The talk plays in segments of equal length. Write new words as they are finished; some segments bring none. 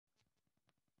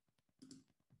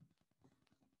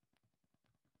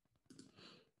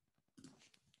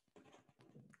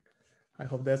I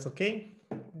hope that's okay.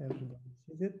 Everybody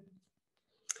sees it.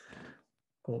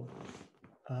 Cool.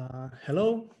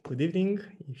 Hello, good evening.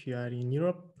 If you are in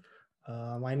Europe,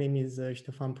 my name is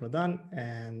Stefan Prodan,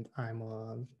 and I'm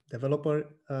a developer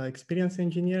experience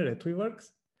engineer at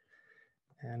Weaveworks.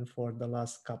 And for the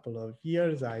last couple of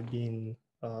years, I've been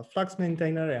a Flux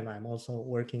maintainer, and I'm also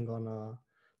working on a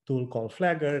tool called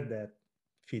Flagger that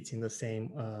fits in the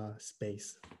same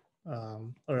space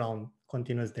around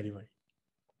continuous delivery.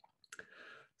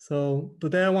 So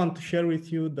today I want to share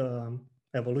with you the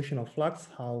evolution of Flux,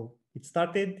 how it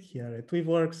started here at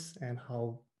Weaveworks and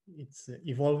how it's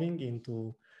evolving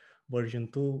into version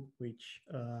 2, which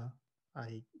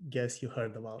I guess you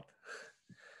heard about.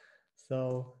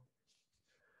 So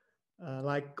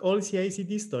like all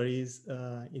CI/CD stories,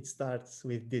 it starts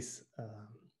with this.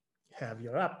 Have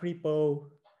your app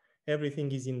repo,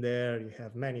 everything is in there, you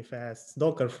have manifests,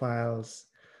 Docker files,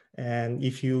 and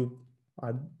if you've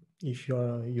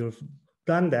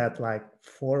done that like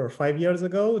 4 or 5 years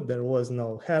ago, there was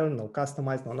no Helm, no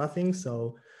customize, no nothing.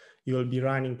 So you will be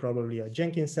running probably a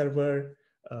Jenkins server,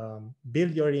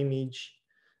 build your image,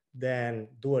 then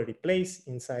do a replace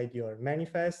inside your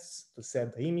manifests to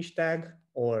set the image tag,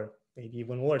 or maybe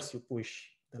even worse, you push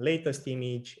the latest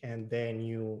image and then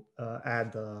you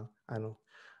add I don't know,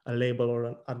 a label or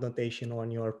an annotation on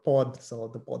your pod, so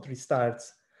the pod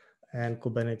restarts and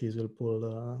Kubernetes will pull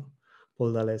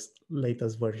the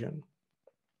latest version.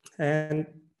 And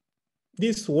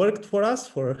this worked for us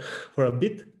for a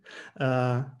bit.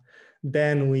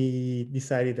 Then we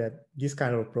decided that this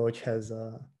kind of approach has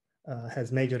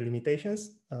major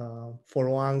limitations. For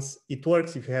once, it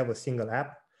works if you have a single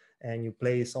app and you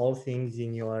place all things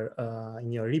in your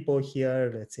repo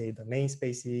here, let's say the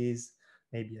namespaces,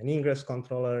 maybe an ingress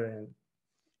controller and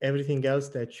everything else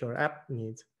that your app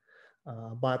needs.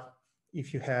 But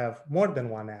if you have more than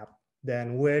one app,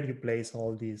 then where do you place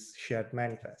all these shared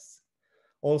manifests?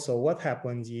 Also, what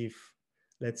happens if,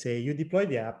 let's say you deploy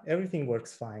the app, everything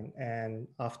works fine, and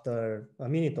after a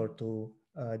minute or two,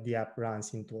 the app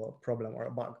runs into a problem or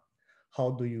a bug? How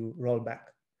do you roll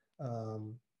back?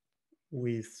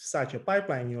 With such a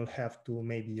pipeline, you'll have to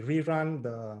maybe rerun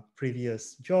the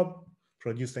previous job,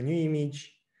 produce a new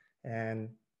image, and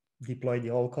deploy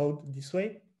the old code this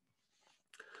way.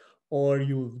 Or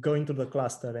you go into the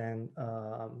cluster and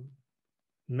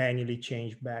manually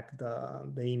change back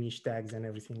the image tags and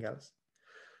everything else.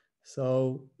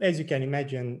 So as you can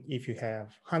imagine, if you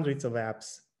have hundreds of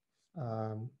apps,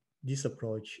 this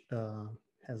approach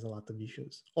has a lot of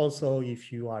issues. Also,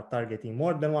 if you are targeting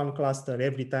more than one cluster,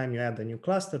 every time you add a new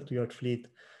cluster to your fleet,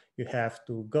 you have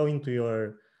to go into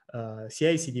your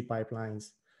CI/CD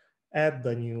pipelines, add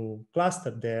the new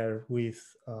cluster there with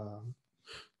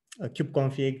a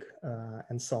kubeconfig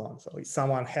and so on. So if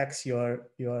someone hacks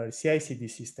your CI/CD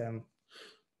system,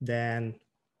 then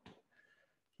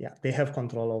yeah, they have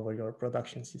control over your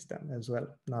production system as well,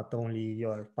 not only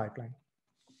your pipeline.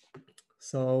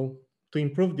 So to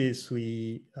improve this,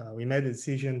 we made a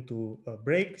decision to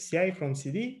break CI from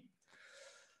CD.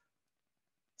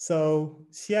 So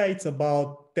CI, it's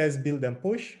about test, build, and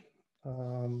push.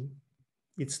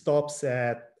 It stops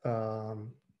at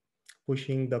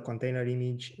pushing the container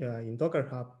image in Docker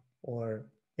Hub or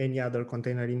any other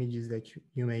container images that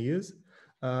you may use.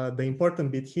 The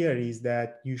important bit here is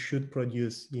that you should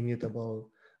produce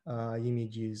immutable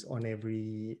images on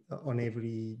every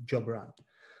job run.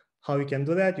 How you can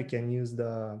do that? You can use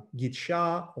the git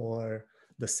sha or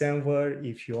the semver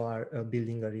if you are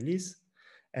building a release,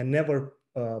 and never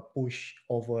push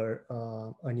over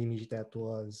an image that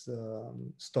was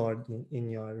stored in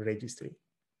your registry.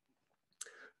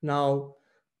 Now,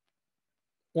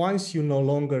 once you no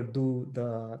longer do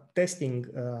the testing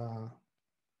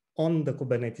on the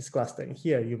Kubernetes cluster, and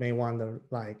here you may wonder,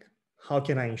 like, how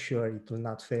can I ensure it will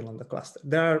not fail on the cluster?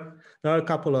 There are a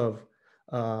couple of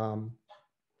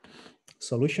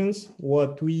solutions.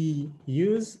 What we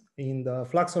use in the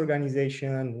Flux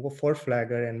organization for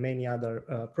Flagger and many other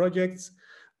projects,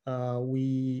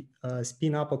 we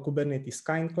spin up a Kubernetes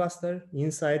kind cluster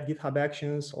inside GitHub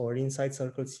Actions or inside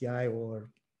Circle CI or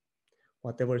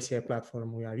whatever CI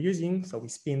platform we are using. So we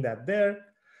spin that there.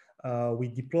 We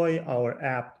deploy our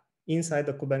app inside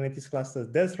the Kubernetes cluster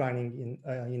that's running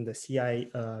in the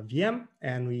CI VM,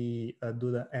 and we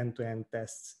do the end-to-end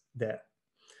tests there.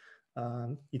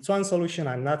 It's one solution.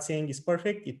 I'm not saying it's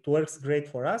perfect. It works great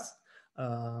for us.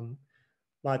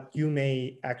 But you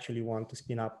may actually want to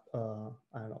spin up,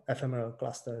 I don't know, ephemeral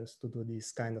clusters to do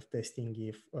this kind of testing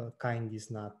if kind is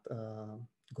not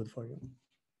good for you.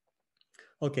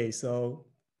 Okay, so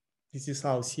this is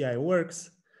how CI works.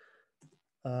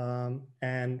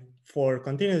 And for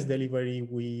continuous delivery,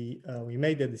 we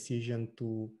made the decision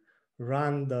to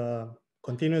run the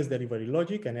continuous delivery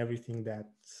logic and everything that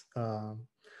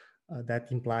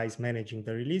implies managing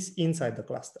the release inside the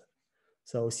cluster.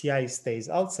 So CI stays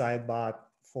outside, but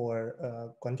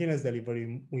for continuous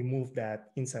delivery, we move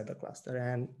that inside the cluster.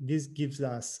 And this gives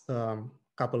us a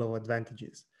couple of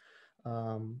advantages.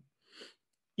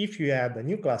 If you add a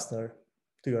new cluster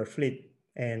to your fleet,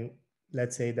 and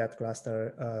let's say that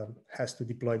cluster has to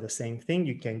deploy the same thing,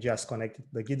 you can just connect it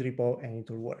to the Git repo and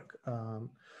it will work.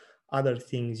 Other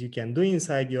things you can do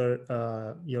inside your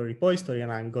repository,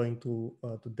 and I'm going to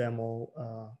demo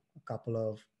a couple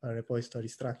of repository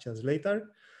structures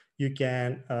later. You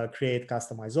can create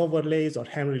customized overlays or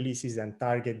Helm releases and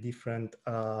target different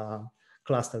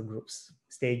cluster groups: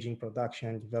 staging,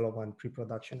 production, development,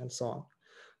 pre-production, and so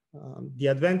on. The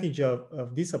advantage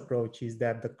of this approach is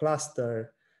that the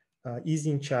cluster is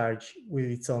in charge with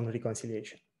its own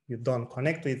reconciliation. You don't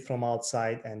connect to it from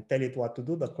outside and tell it what to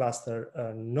do. The cluster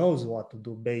knows what to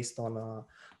do based on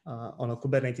a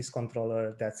Kubernetes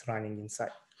controller that's running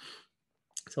inside.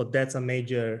 So that's a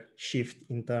major shift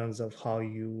in terms of how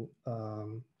you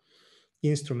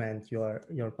instrument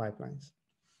your pipelines.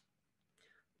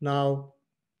 Now,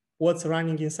 what's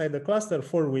running inside the cluster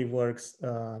for Weaveworks,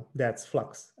 that's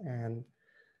Flux. And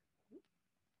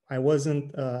I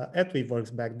wasn't at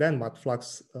Weaveworks back then, but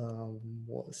Flux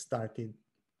was started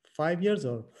 5 years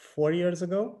or 4 years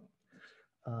ago.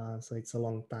 So it's a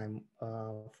long time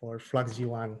for Flux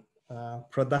G1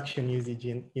 production usage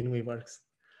in Weaveworks.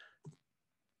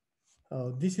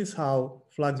 This is how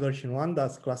Flux version 1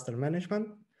 does cluster management.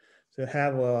 So you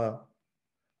have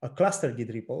a cluster Git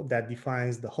repo that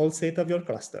defines the whole state of your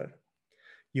cluster.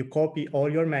 You copy all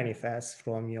your manifests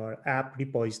from your app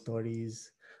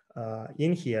repositories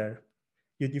in here.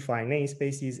 You define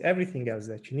namespaces, everything else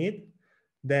that you need.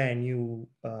 Then you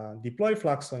deploy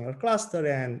Flux on your cluster,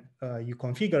 and you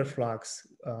configure Flux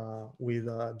with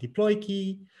a deploy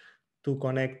key to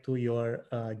connect to your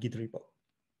Git repo.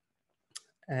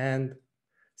 And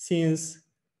since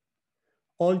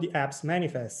all the app's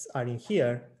manifests are in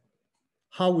here,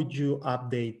 how would you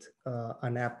update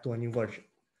an app to a new version?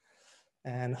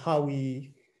 And how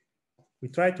we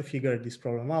tried to figure this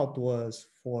problem out was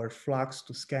for Flux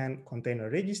to scan container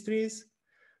registries,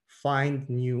 find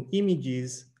new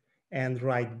images, and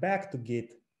write back to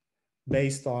Git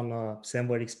based on a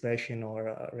Semver expression or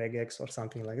a regex or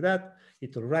something like that.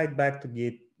 It will write back to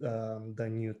Git the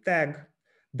new tag.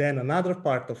 Then another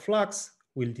part of Flux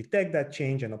will detect that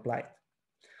change and apply it.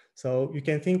 So you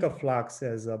can think of Flux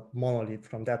as a monolith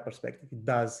from that perspective. It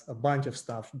does a bunch of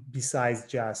stuff besides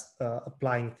just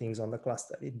applying things on the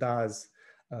cluster. It does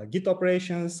Git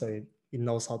operations, so it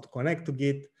knows how to connect to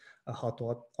Git, how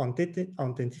to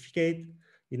authenticate.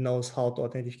 It knows how to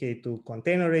authenticate to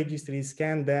container registries,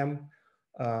 scan them,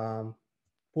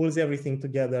 pulls everything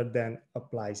together, then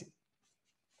applies it.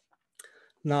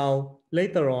 Now,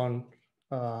 later on,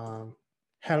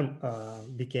 Helm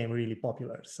became really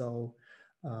popular. So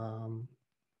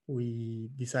we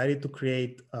decided to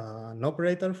create an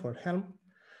operator for Helm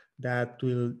that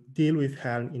will deal with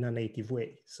Helm in a native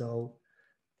way. So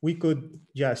we could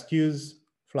just use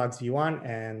Flux v1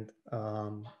 and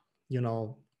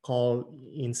call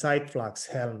inside Flux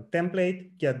Helm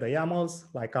template, get the YAMLs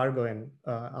like Argo and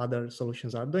other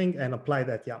solutions are doing, and apply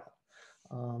that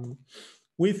YAML.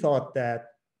 We thought that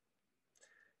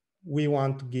we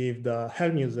want to give the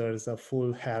Helm users a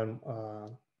full Helm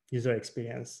user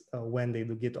experience when they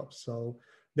do GitOps. So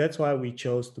that's why we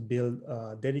chose to build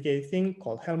a dedicated thing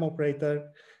called Helm Operator,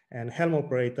 and Helm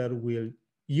Operator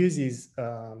uses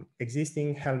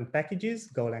existing Helm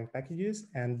packages, Golang packages,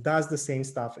 and does the same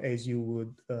stuff as you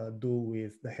would do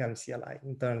with the Helm CLI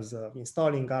in terms of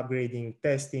installing, upgrading,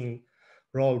 testing,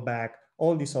 rollback.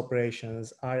 All these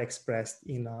operations are expressed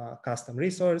in a custom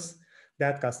resource.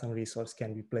 That custom resource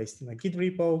can be placed in a Git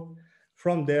repo.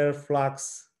 From there,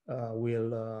 Flux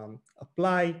will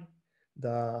apply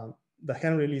the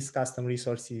Helm release custom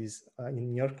resources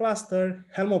in your cluster.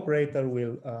 Helm Operator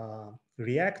will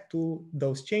react to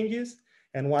those changes.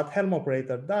 And what Helm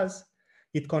Operator does,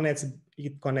 it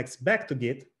connects back to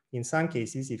Git. In some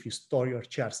cases, if you store your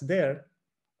charts there,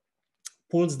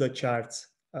 pulls the charts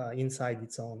inside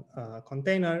its own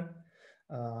container,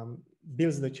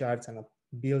 builds the chart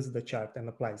and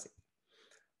applies it.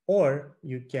 Or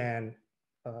you can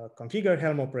configure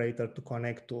Helm Operator to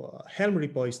connect to a Helm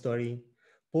repository,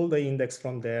 pull the index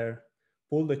from there,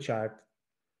 pull the chart,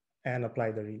 and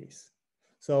apply the release.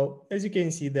 So as you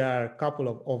can see, there are a couple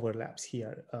of overlaps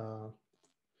here.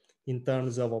 in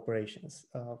terms of operations.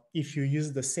 If you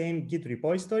use the same Git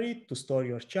repository to store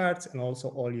your charts and also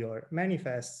all your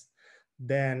manifests,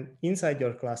 then inside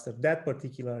your cluster, that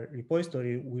particular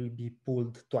repository will be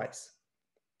pulled twice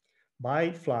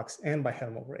by Flux and by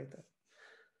Helm operator.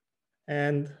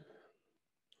 And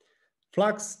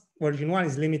Flux version 1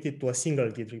 is limited to a single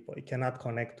Git repo. It cannot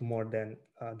connect to more than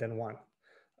one.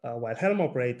 While Helm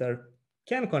operator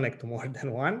can connect to more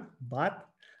than one, but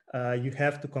you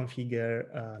have to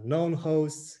configure known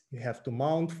hosts. You have to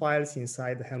mount files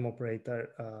inside the Helm operator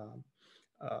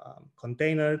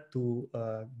container to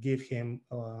give him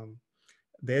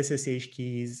the SSH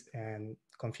keys and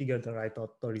configure the right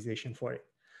authorization for it.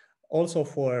 Also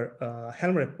for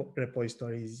Helm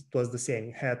repositories, it was the same.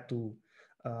 You had to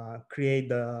create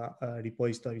the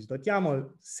repositories.yaml,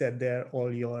 set there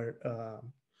all your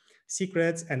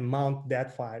secrets and mount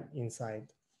that file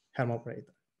inside Helm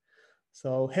operator.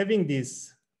 So having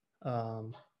this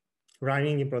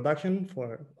running in production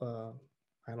for,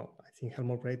 I think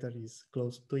Helm operator is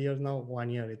close to 2 years now, 1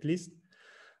 year at least.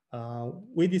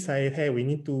 We decided, hey, we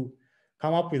need to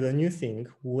come up with a new thing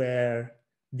where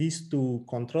these two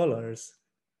controllers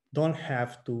don't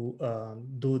have to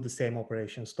do the same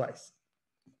operations twice.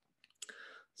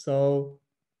 So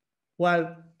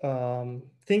while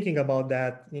thinking about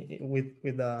that with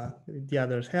the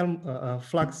other Helm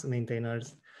Flux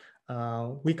maintainers,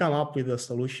 we come up with a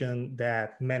solution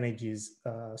that manages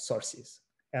sources,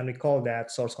 and we call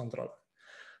that source controller.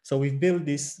 So we built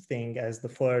this thing as the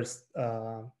first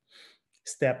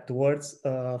step towards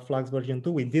Flux version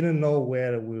 2. We didn't know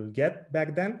where we'll get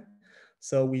back then.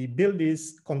 So we built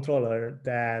this controller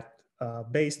that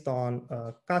based on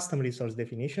custom resource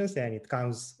definitions, and it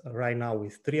comes right now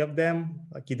with 3 of them,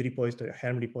 a Git repository, a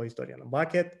Helm repository, and a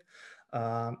bucket.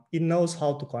 It knows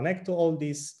how to connect to all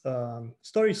these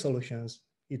storage solutions.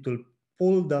 It will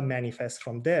pull the manifest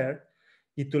from there.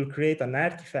 It will create an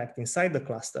artifact inside the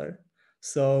cluster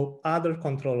so other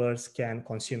controllers can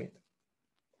consume it.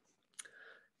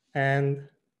 And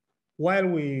while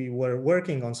we were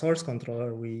working on source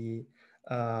controller, we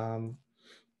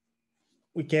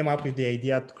came up with the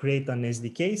idea to create an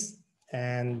SDK,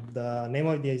 and the name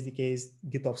of the SDK is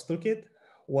GitOps toolkit.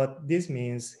 What this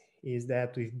means is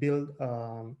that we've built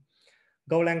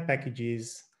Golang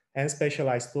packages and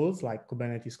specialized tools like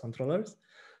Kubernetes controllers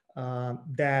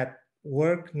that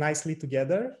work nicely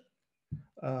together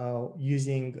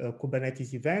using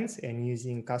Kubernetes events and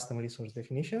using custom resource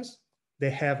definitions.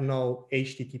 They have no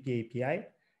HTTP API.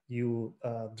 You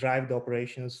drive the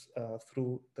operations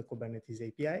through the Kubernetes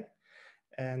API.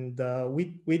 And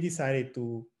we decided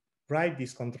to write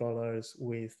these controllers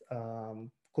with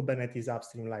Kubernetes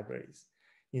upstream libraries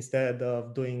instead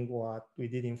of doing what we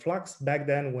did in Flux. Back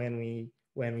then, when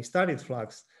we started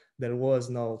Flux, there was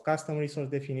no custom resource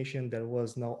definition. There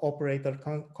was no operator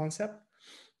concept.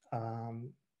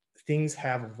 Things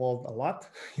have evolved a lot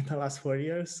in the last 4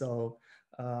 years. So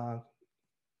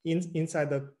inside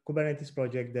the Kubernetes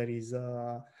project, there is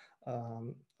a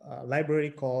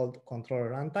library called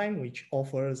controller runtime, which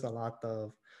offers a lot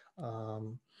of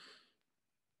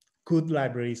good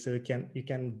libraries, so you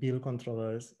can build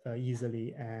controllers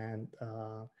easily and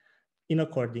in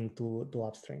according to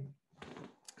upstream.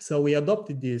 So we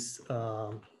adopted this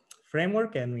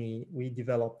framework, and we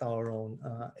developed our own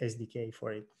SDK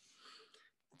for it.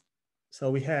 So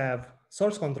we have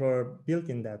source controller built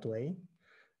in that way.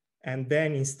 And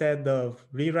then instead of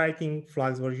rewriting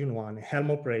Flux version 1,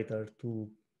 Helm operator to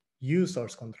use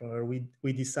source controller,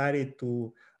 we decided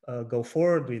to go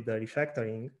forward with the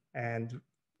refactoring and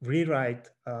rewrite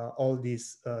all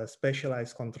these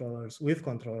specialized controllers with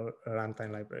controller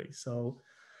runtime libraries. So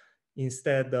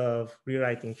instead of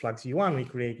rewriting Flux v1, we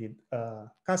created a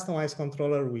customized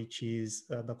controller, which is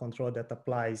the controller that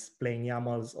applies plain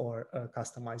YAMLs or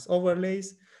customized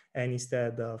overlays. And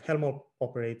instead of Helm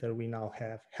operator, we now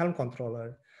have Helm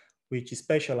controller, which is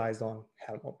specialized on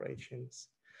Helm operations.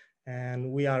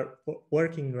 And we are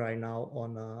working right now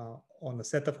on a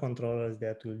set of controllers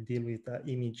that will deal with the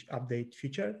image update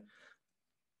feature.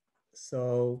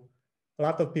 So a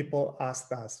lot of people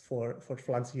asked us for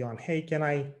Flux v1, hey, can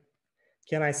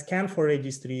I scan for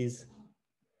registries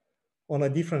on a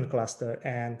different cluster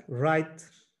and write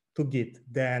to Git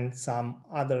than some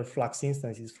other Flux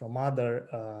instances from other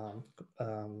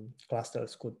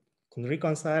clusters could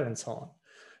reconcile and so on.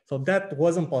 So that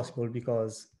wasn't possible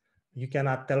because you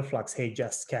cannot tell Flux, hey,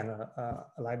 just scan a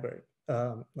library,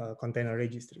 a container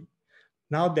registry.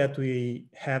 Now that we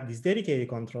have these dedicated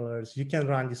controllers, you can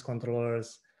run these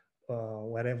controllers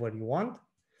wherever you want.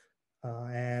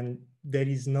 And there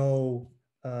is no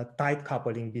tight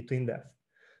coupling between them.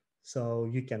 So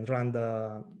you can run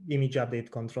the image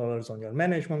update controllers on your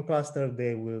management cluster.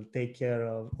 They will take care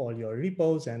of all your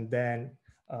repos, and then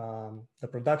the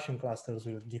production clusters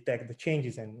will detect the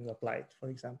changes and will apply it, for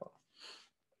example.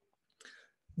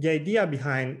 The idea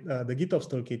behind the GitOps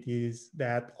toolkit is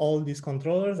that all these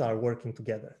controllers are working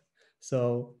together.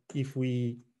 So if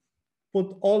we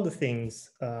put all the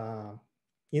things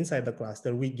inside the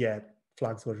cluster, we get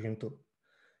Flux version 2.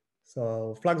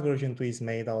 So Flux version 2 is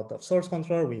made out of source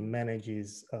controller. We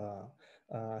manages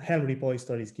Helm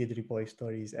repositories, Git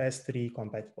repositories, S3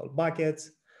 compatible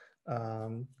buckets.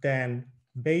 Then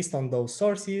based on those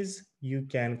sources, you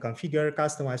can configure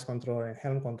customized controller and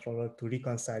Helm controller to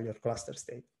reconcile your cluster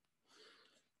state.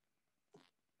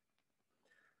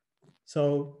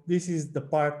 So this is the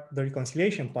part, the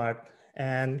reconciliation part.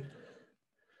 And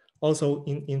also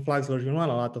in Flux version 1,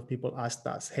 a lot of people asked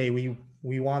us, hey,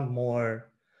 we want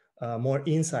more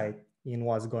insight in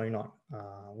what's going on.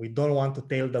 We don't want to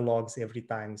tail the logs every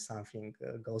time something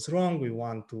goes wrong. We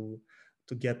want to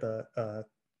get a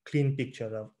clean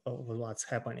picture of what's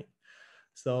happening.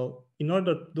 So in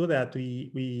order to do that,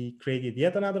 we created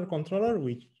yet another controller,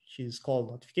 which is called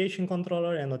notification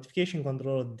controller, and notification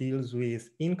controller deals with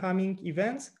incoming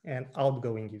events and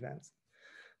outgoing events.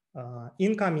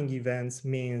 Incoming events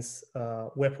means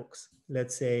webhooks.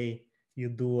 Let's say you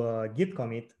do a Git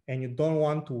commit and you don't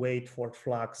want to wait for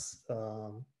Flux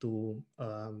to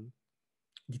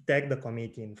detect the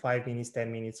commit in 5 minutes,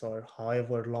 10 minutes, or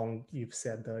however long you've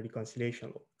set the reconciliation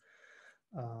loop.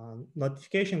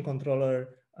 Notification controller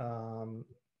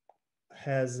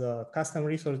has a custom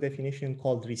resource definition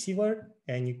called receiver,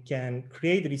 and you can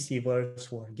create receivers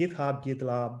for GitHub,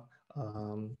 GitLab,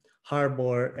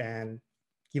 Harbor, and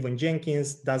even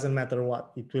Jenkins, doesn't matter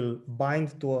what. It will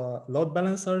bind to a load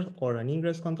balancer or an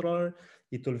ingress controller.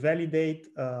 It will validate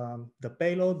the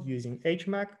payload using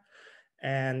HMAC,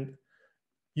 and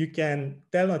you can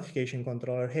tell notification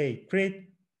controller, hey,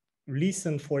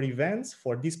 listen for events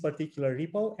for this particular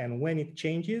repo, and when it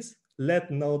changes,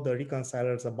 know the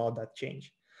reconcilers about that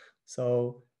change.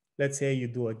 So let's say you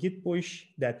do a Git push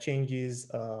that changes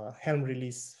a Helm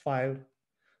release file.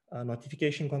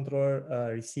 Notification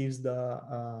controller receives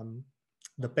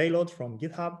the payload from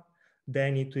GitHub.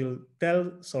 Then it will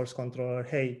tell source controller,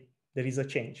 hey, there is a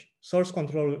change. Source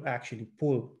controller will actually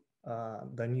pull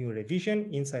the new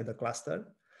revision inside the cluster,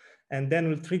 and then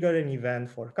will trigger an event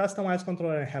for customized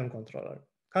controller and Helm controller.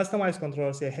 Customized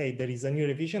controller say, hey, there is a new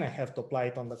revision. I have to apply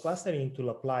it on the cluster, and it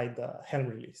will apply the Helm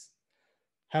release.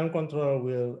 Helm controller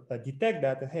will detect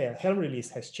that, hey, Helm release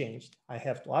has changed. I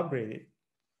have to upgrade it.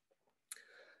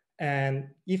 And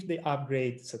if the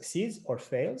upgrade succeeds or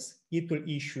fails, it will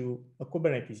issue a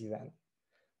Kubernetes event.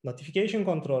 Notification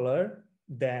controller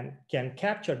then can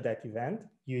capture that event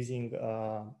using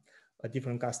a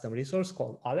different custom resource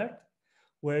called alert,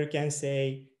 where you can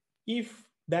say, if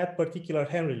that particular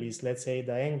Helm release, let's say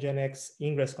the Nginx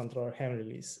ingress controller Helm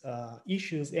release,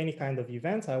 issues any kind of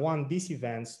events, I want these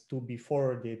events to be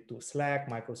forwarded to Slack,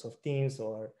 Microsoft Teams,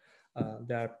 or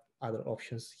there are other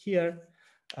options here.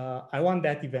 I want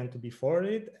that event to be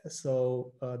forwarded.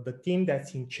 So the team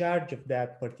that's in charge of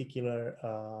that particular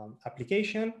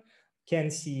application can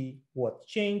see what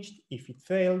changed, if it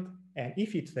failed, and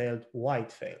if it failed, why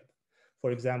it failed.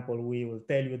 For example, we will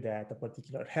tell you that a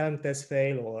particular Helm test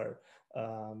failed, or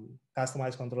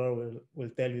customized controller will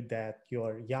tell you that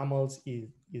your YAMLs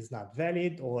is not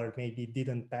valid, or maybe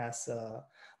didn't pass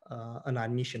an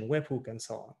admission webhook, and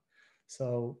so on.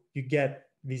 So you get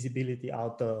visibility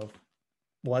out of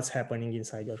what's happening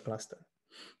inside your cluster.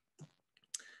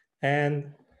 And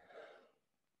in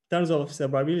terms of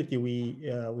observability,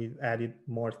 we've added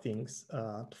more things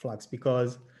to Flux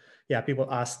because, yeah, people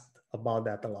asked about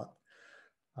that a lot.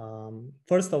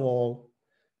 First of all,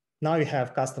 now you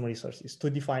have custom resources to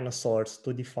define a source,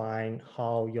 to define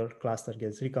how your cluster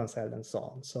gets reconciled, and so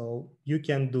on. So you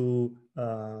can do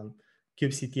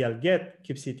kubectl get,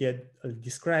 kubectl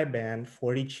describe, and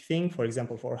for each thing, for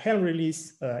example, for Helm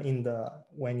release,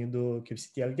 when you do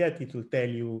kubectl get, it will tell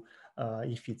you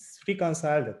if it's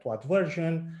reconciled, at what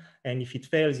version, and if it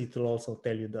fails, it will also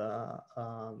tell you the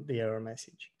error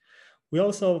message. We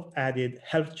also added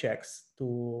health checks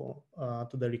to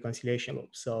the reconciliation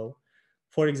loop. So,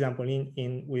 for example,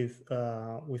 with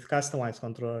customized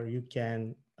controller, you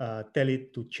can tell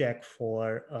it to check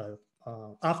for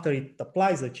after it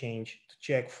applies a change, to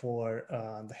check for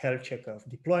the health check of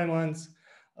deployments,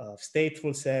 of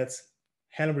stateful sets,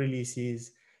 Helm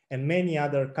releases, and many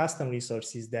other custom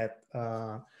resources that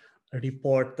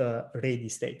report ready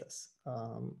status.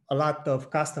 A lot of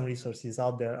custom resources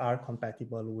out there are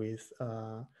compatible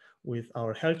with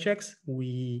our health checks.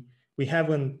 We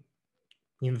haven't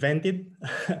invented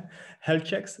health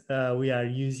checks. We are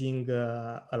using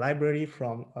a library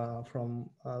from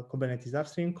Kubernetes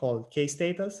Upstream called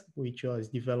K-Status, which was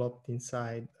developed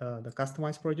inside the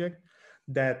customized project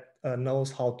that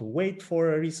knows how to wait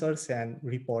for a resource and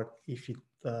report if it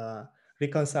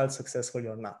reconciles successfully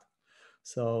or not.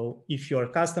 So if your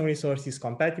custom resource is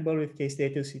compatible with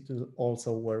K-Status, it will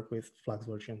also work with Flux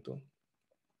version 2.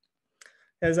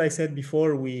 As I said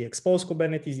before, we expose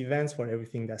Kubernetes events for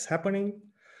everything that's happening.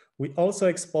 We also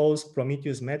expose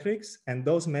Prometheus metrics, and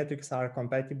those metrics are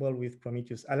compatible with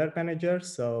Prometheus Alert Manager.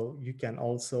 So you can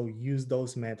also use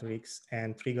those metrics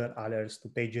and trigger alerts to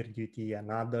PagerDuty and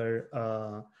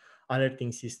other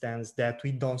alerting systems that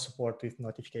we don't support with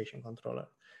Notification Controller.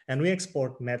 And we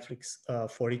export metrics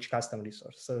for each custom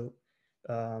resource. So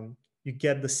you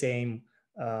get the same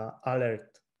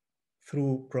alert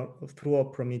through a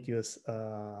Prometheus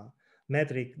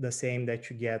metric, the same that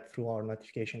you get through our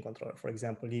notification controller. For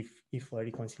example, if a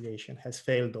reconciliation has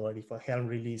failed, or if a Helm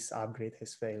release upgrade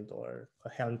has failed, or a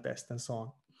Helm test, and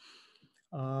so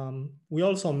on. We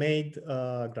also made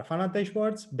Grafana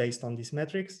dashboards based on these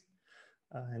metrics,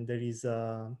 and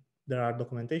there are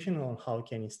documentation on how you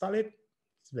can install it.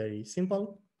 It's very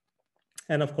simple.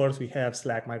 And of course, we have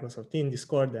Slack, Microsoft Teams,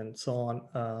 Discord, and so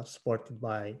on, supported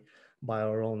by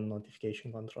our own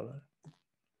notification controller.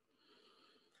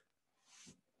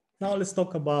 Now let's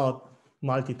talk about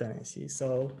multi-tenancy.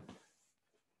 So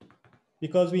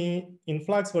because in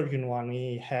Flux version 1,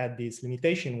 we had this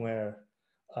limitation where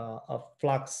a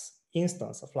Flux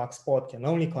instance, a Flux pod, can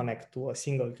only connect to a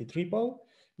single Git repo.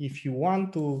 If you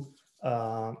want to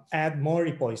add more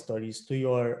repositories to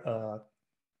your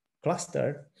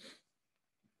cluster,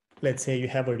 let's say you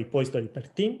have a repository per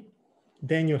team,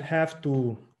 then you have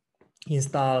to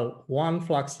install one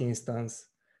Flux instance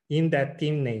in that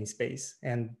team namespace,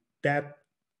 and that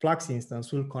Flux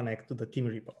instance will connect to the team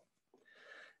repo.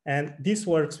 And this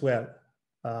works well,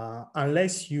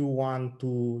 unless you want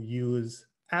to use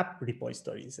app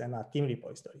repositories and not team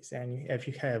repositories. And if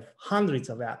you have hundreds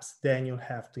of apps, then you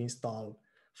have to install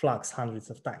Flux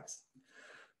hundreds of times.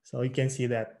 So you can see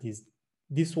that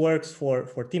this works for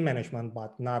team management,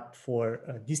 but not for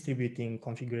distributing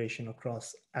configuration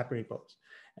across app repos.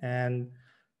 And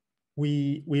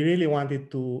we really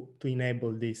wanted to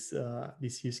enable this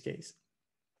use case.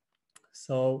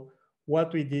 So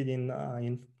what we did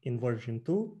in version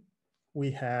 2,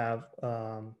 we have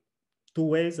 2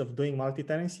 ways of doing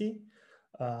multi-tenancy.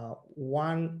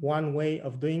 One way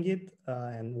of doing it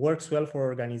and works well for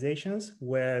organizations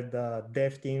where the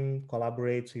dev team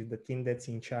collaborates with the team that's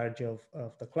in charge of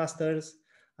the clusters,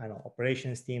 I don't know,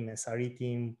 operations team, SRE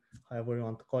team, however you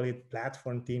want to call it,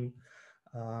 platform team.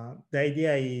 The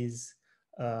idea is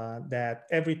that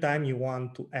every time you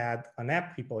want to add an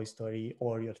app repository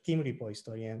or your team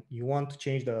repository and you want to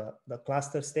change the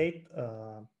cluster state,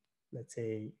 let's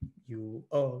say you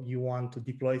want to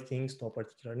deploy things to a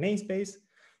particular namespace,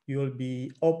 you will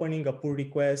be opening a pull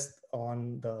request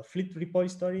on the Fleet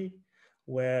repository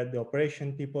where the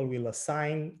operation people will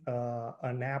assign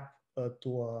an app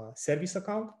to a service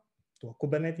account, to a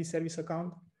Kubernetes service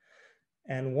account.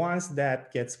 And once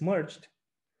that gets merged,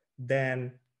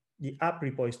 then the app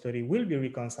repository will be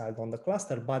reconciled on the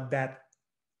cluster, but that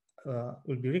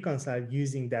will be reconciled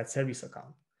using that service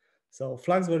account. So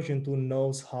Flux version 2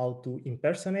 knows how to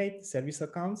impersonate service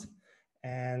accounts.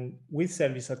 And with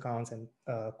service accounts and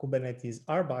Kubernetes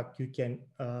RBAC, you can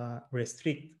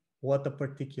restrict what a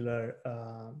particular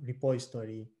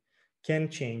repository can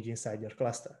change inside your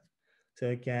cluster.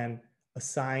 So you can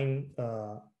assign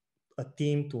a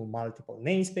team to multiple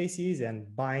namespaces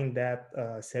and bind that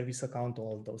service account to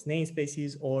all those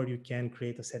namespaces, or you can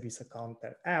create a service account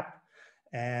per app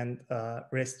and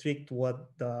restrict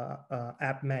what the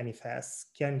app manifests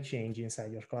can change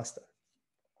inside your cluster.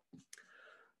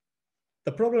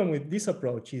 The problem with this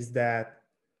approach is that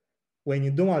when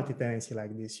you do multi-tenancy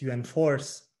like this, you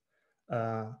enforce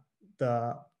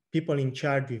the people in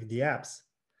charge with the apps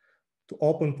to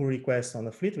open pull requests on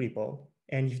the Fleet repo.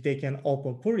 And if they can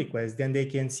open pull requests, then they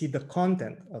can see the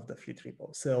content of the Fleet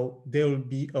repo. So they will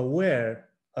be aware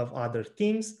of other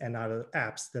teams and other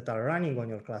apps that are running on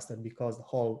your cluster because the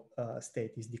whole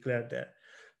state is declared there.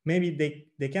 Maybe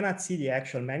they cannot see the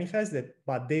actual manifest,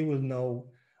 but they will know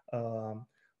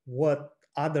what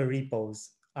other repos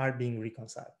are being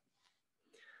reconciled.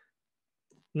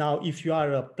 Now, if you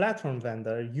are a platform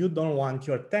vendor, you don't want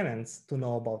your tenants to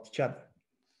know about each other.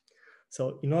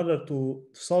 So in order to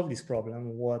solve this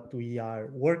problem, what we are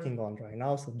working on right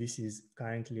now, so this is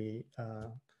currently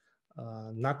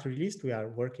not released, we are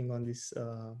working on this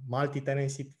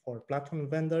multi-tenancy for platform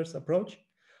vendors approach,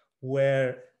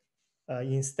 where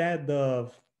instead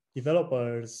of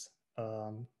developers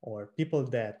or people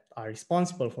that are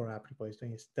responsible for app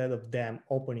repository, instead of them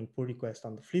opening pull requests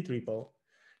on the Fleet repo,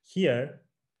 here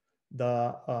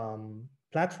the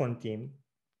platform team,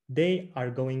 they are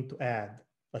going to add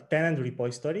a tenant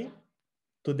repository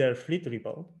to their Fleet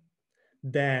repo.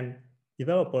 Then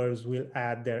developers will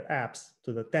add their apps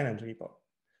to the tenant repo.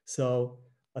 So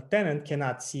a tenant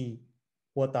cannot see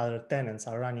what other tenants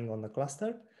are running on the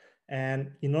cluster.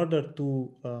 And in order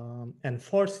to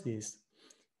enforce this,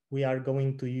 we are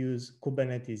going to use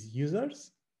Kubernetes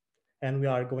users, and we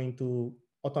are going to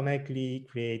automatically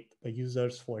create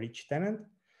users for each tenant.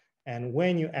 And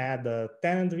when you add a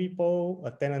tenant repo,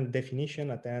 a tenant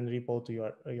definition, a tenant repo to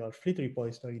your Fleet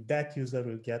repository, that user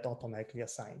will get automatically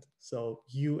assigned. So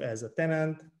you as a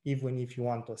tenant, even if you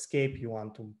want to escape, you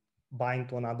want to bind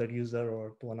to another user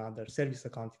or to another service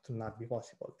account, it will not be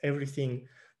possible. Everything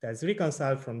that's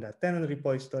reconciled from that tenant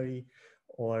repository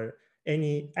or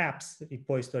any apps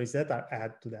repositories that are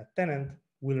added to that tenant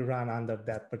will run under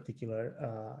that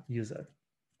particular user.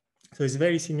 So it's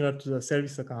very similar to the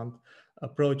service account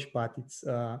approach, but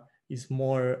it's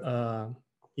more,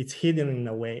 it's hidden in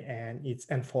a way and it's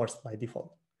enforced by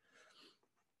default.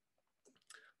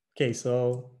 Okay,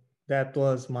 so that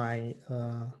was my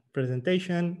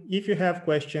presentation. If you have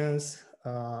questions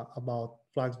about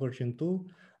Flux version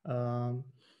 2,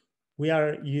 we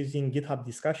are using GitHub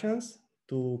discussions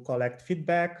to collect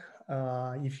feedback.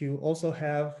 If you also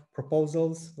have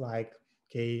proposals like,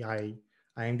 okay,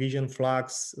 I envision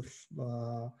Flux,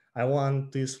 I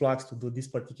want to use Flux to do this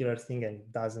particular thing and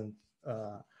it doesn't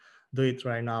do it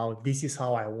right now. This is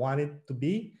how I want it to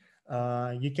be.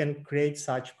 You can create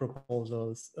such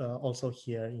proposals also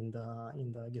here in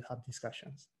the GitHub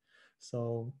discussions.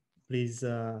 So please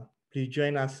please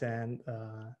join us and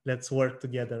let's work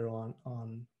together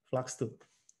on Flux 2.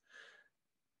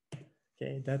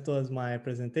 Okay, that was my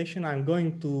presentation. I'm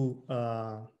going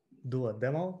to do a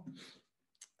demo.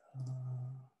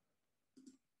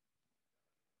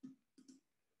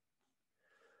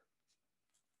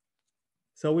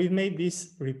 So we've made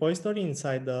this repository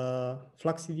inside the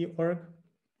FluxCD org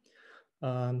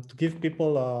to give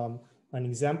people an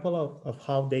example of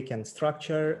how they can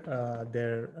structure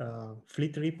their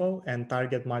Fleet repo and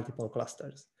target multiple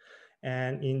clusters.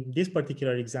 And in this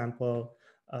particular example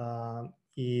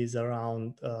is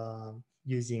around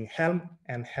using Helm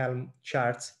and Helm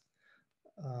charts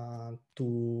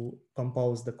to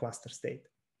compose the cluster state.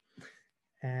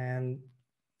 And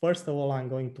first of all, I'm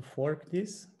going to fork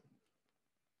this.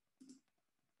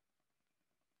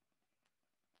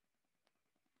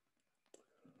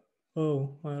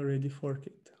 Oh, I already forked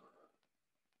it.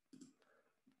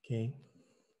 Okay.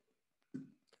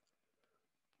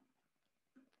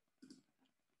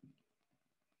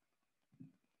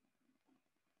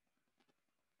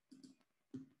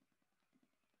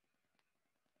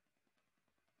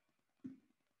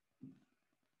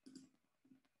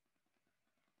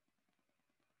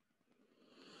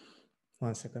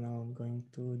 One second, I'm going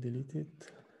to delete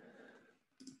it.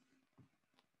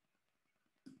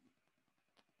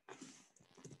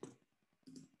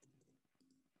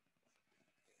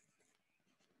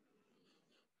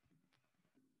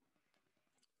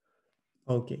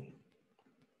 Okay.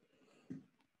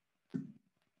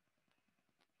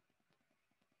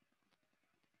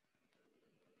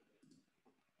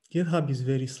 GitHub is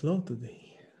very slow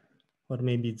today, or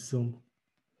maybe it's Zoom.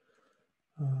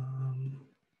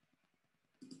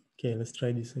 Okay, let's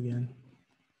try this again.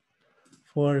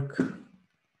 Fork.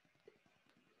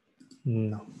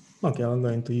 No. Okay, I'm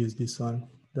going to use this one.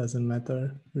 Doesn't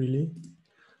matter really.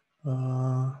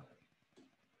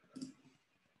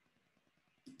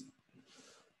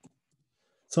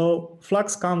 So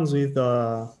Flux comes with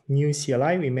a new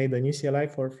CLI. We made a new CLI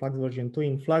for Flux version 2.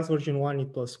 In Flux version 1,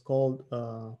 it was called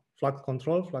Flux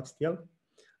Control, FluxTL.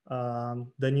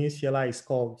 The new CLI is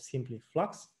called simply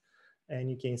Flux, and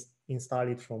you can install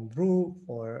it from Brew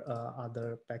or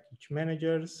other package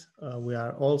managers. We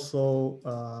are also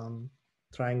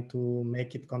trying to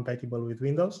make it compatible with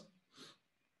Windows.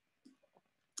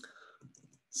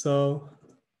 So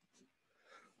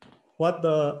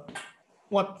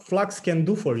what Flux can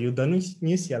do for you, the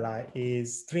new CLI,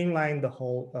 is streamline the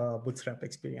whole Bootstrap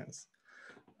experience.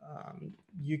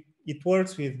 It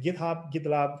works with GitHub,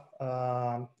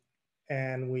 GitLab,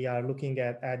 and we are looking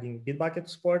at adding Bitbucket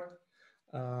support.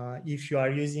 If you are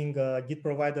using a Git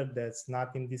provider that's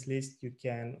not in this list, you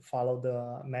can follow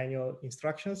the manual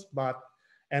instructions.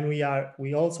 And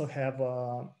we also have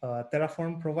a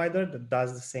Terraform provider that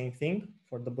does the same thing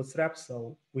for the Bootstrap.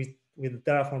 So with the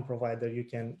Terraform provider, you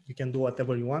can do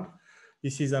whatever you want.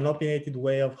 This is an opinionated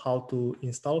way of how to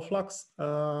install Flux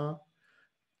on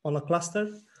a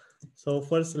cluster. So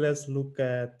first, let's look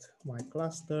at my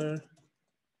cluster.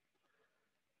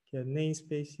 Get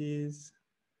namespaces.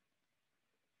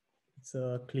 It's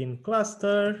a clean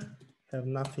cluster, have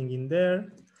nothing in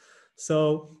there.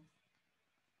 So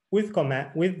with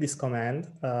this command,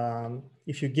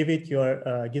 if you give it your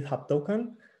GitHub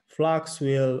token, Flux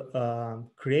will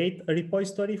create a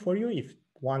repository for you. If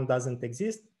one doesn't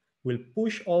exist, will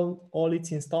push all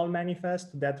its install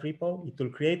manifest to that repo. It will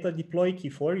create a deploy key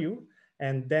for you,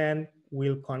 and then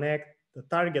will connect the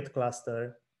target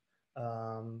cluster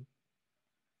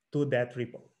to that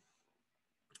repo.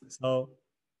 So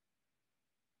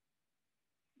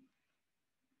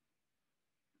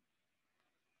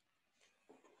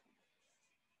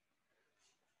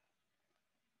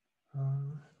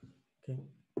okay.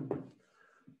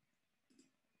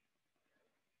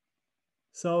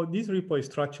 So this repo is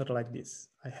structured like this.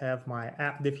 I have my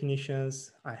app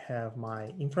definitions. I have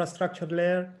my infrastructure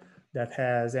layer that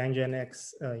has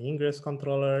Nginx ingress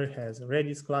controller, has a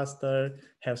Redis cluster,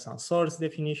 have some source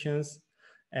definitions.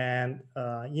 And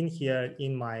in here,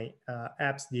 in my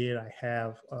apps dir, I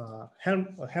have a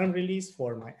Helm release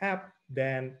for my app.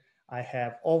 Then I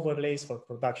have overlays for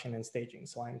production and staging.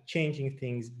 So I'm changing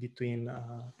things between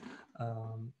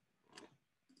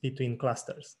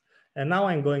clusters. And now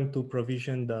I'm going to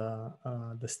provision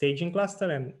the staging cluster,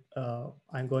 and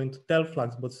I'm going to tell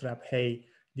Flux Bootstrap, hey,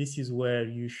 this is where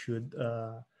you should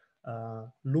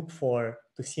look for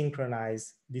to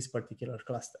synchronize this particular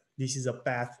cluster. This is a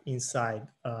path inside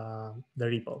the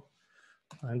repo.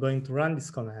 I'm going to run this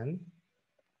command.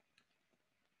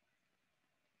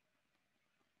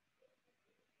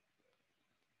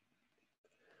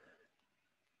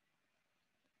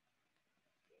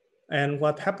 And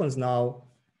what happens now,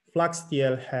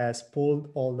 FluxTL has pulled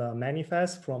all the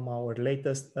manifests from our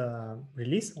latest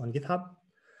release on GitHub.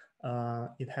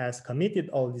 It has committed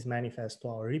all these manifests to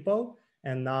our repo,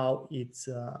 and now it's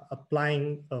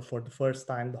applying for the first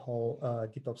time the whole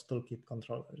GitOps toolkit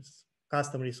controllers,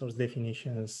 custom resource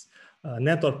definitions,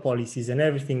 network policies, and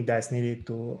everything that's needed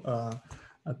to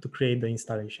create the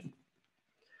installation.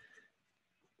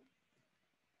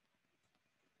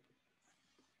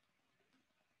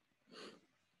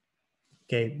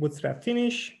 Okay, Bootstrap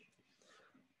finish.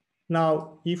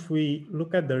 Now, if we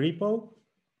look at the repo,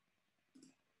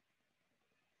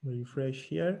 refresh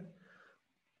here,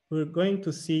 we're going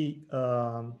to see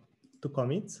 2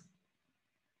 commits.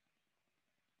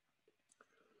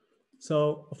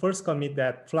 So first commit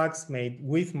that Flux made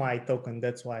with my token,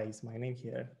 that's why it's my name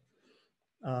here.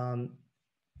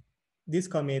 This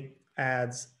commit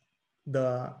adds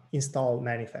the install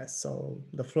manifest. So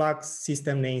the Flux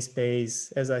system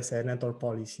namespace, as I said, network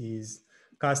policies,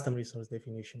 custom resource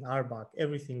definition, RBAC,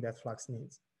 everything that Flux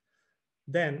needs.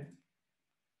 Then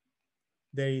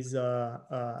there is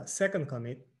a second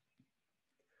commit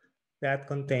that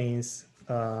contains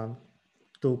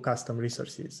 2 custom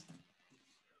resources.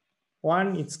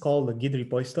 One, it's called the Git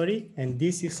repository, and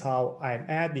this is how I'm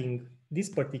adding this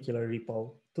particular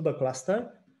repo to the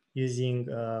cluster using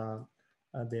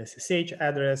the SSH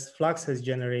address. Flux has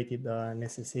generated an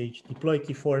SSH deploy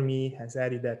key for me, has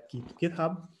added that key to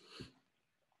GitHub.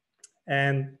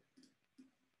 And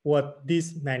what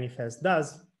this manifest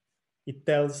does, it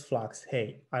tells Flux,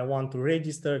 hey, I want to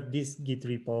register this Git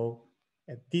repo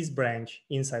at this branch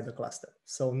inside the cluster.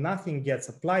 So nothing gets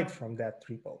applied from that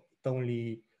repo. It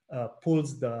only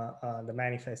pulls the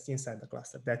manifest inside the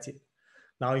cluster. That's it.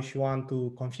 Now, if you want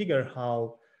to configure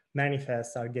how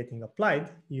manifests are getting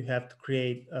applied, you have to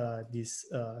create this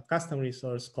custom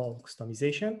resource called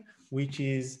customization, which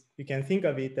is, you can think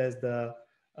of it as the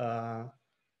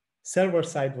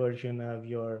server-side version of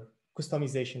your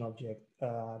customization object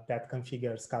that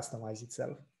configures, customize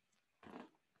itself.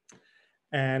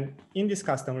 And in this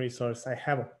custom resource, I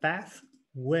have a path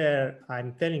where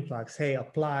I'm telling Flux, hey,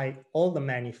 apply all the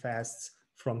manifests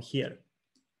from here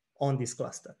on this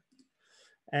cluster.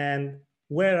 And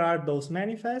where are those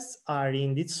manifests? Are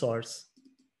in this source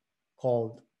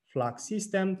called Flux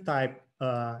system type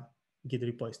Git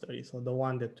repository. So the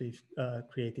one that we've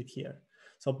created here.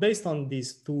 So based on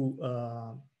these two,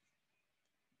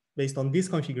 based on this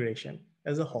configuration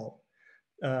as a whole,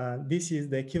 this is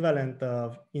the equivalent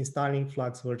of installing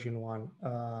Flux version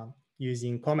 1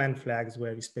 using command flags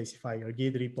where you specify your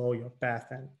Git repo, your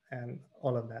path, and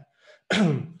all of that.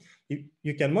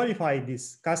 You can modify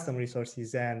these custom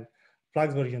resources, and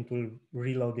Flux version will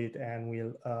reload it and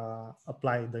will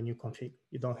apply the new config.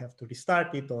 You don't have to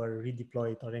restart it or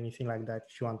redeploy it or anything like that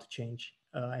if you want to change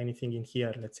anything in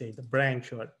here, let's say the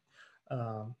branch or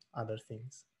other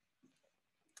things.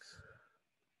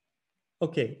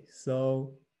 Okay,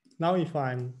 so now if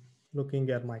I'm looking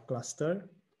at my cluster,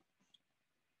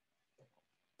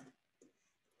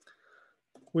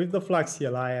 with the Flux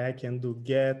CLI, I can do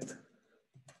get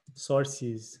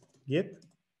sources git,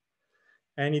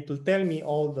 and it will tell me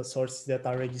all the sources that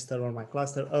are registered on my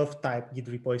cluster of type git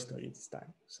repository this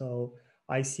time. So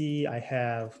I see I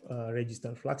have a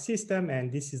registered Flux system,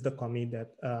 and this is the commit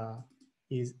that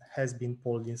has been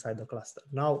pulled inside the cluster.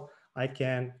 Now I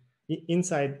can,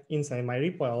 inside my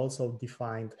repo, I also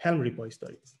defined Helm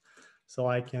repositories. So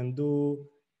I can do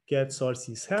get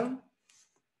sources Helm,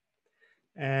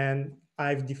 and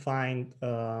I've defined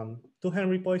two Helm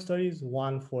repositories,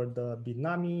 one for the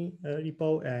Bitnami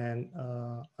repo and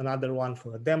another one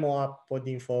for a demo app,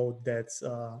 podinfo, that's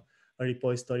a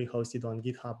repository hosted on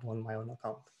GitHub on my own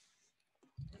account.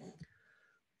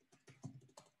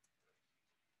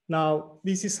 Now,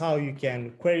 this is how you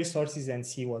can query sources and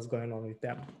see what's going on with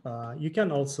them. You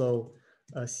can also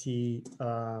see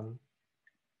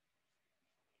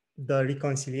the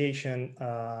reconciliation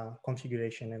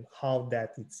configuration and how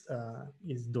that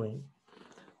is doing.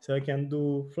 So I can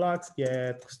do Flux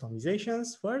get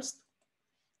customizations first.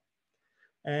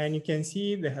 And you can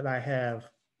see that I have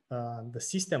the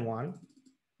system one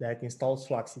that installs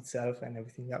Flux itself and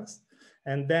everything else.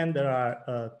 And then there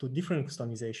are two different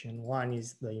customization. One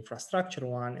is the infrastructure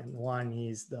one, and one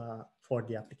is for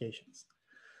the applications.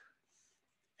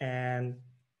 And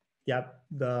yeah,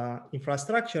 the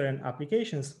infrastructure and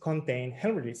applications contain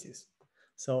Helm releases.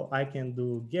 So I can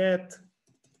do get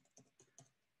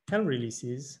Helm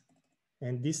releases.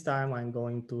 And this time I'm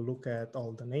going to look at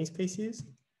all the namespaces.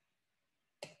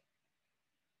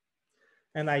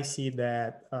 And I see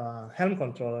that Helm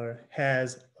controller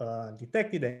has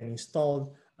detected and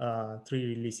installed 3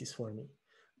 releases for me.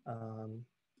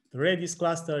 The Redis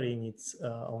cluster in its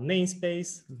own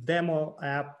namespace, demo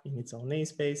app in its own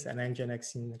namespace, and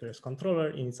Nginx ingress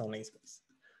controller in its own namespace.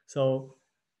 So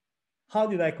how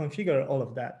did I configure all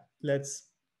of that? Let's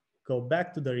go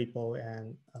back to the repo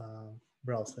and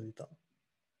browse a little.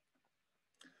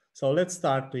 So let's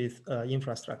start with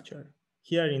infrastructure.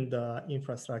 Here in the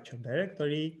infrastructure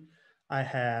directory, I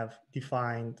have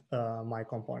defined my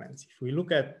components. If we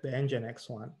look at the Nginx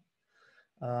one,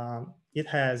 it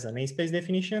has a namespace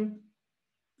definition,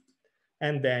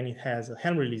 and then it has a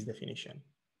Helm release definition.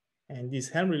 And this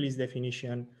Helm release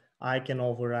definition, I can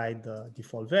override the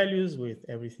default values with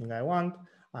everything I want.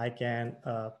 I can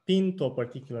pin to a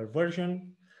particular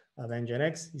version of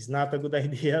Nginx. It's not a good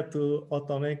idea to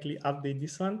automatically update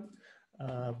this one.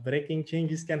 Breaking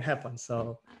changes can happen.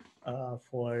 So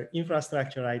for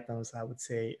infrastructure items, I would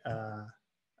say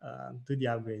do the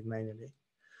upgrade manually.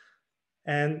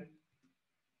 And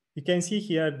you can see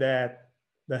here that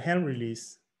the Helm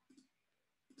release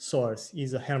source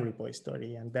is a Helm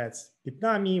repository, and that's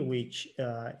Bitnami, which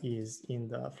is in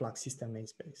the Flux system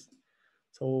namespace.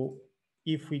 So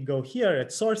if we go here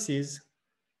at sources,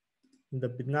 in the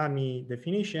Bitnami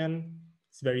definition,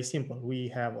 it's very simple. We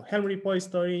have a Helm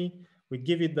repository, we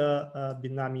give it the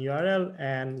Bitnami URL,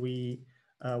 and we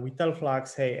tell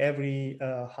Flux, hey, every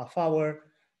half hour,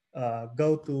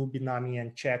 go to Bitnami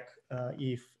and check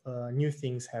if new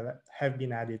things have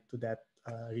been added to that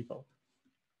repo.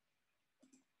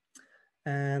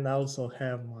 And I also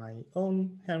have my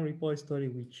own Helm repository,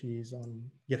 which is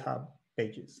on GitHub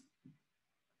pages.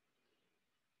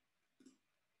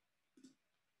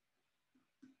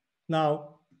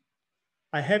 Now,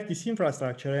 I have this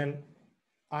infrastructure, and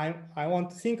I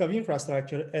want to think of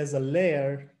infrastructure as a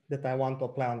layer that I want to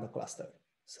apply on the cluster.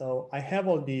 So I have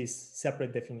all these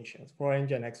separate definitions for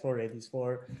Nginx, for Redis,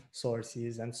 for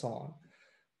sources, and so on.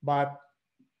 But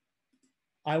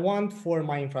I want for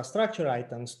my infrastructure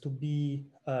items to be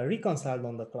reconciled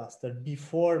on the cluster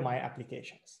before my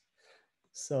applications.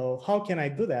 So how can I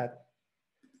do that?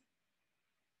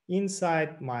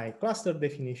 Inside my cluster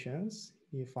definitions,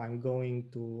 if I'm going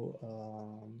to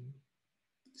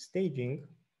staging,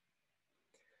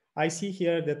 I see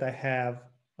here that I have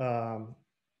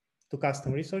two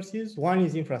custom resources. One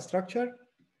is infrastructure,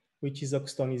 which is a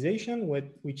customization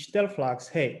which tells Flux,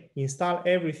 hey, install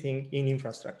everything in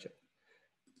infrastructure.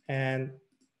 And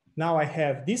now I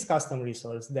have this custom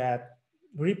resource that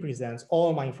represents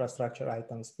all my infrastructure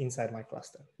items inside my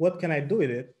cluster. What can I do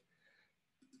with it?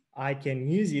 I can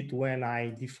use it when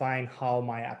I define how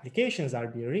my applications are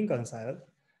being reconciled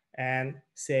and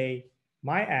say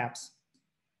my apps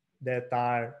that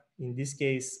are, in this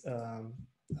case,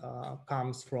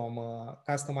 comes from a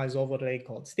customized overlay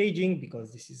called staging,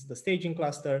 because this is the staging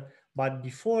cluster. But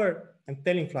before, I'm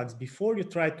telling Flux, before you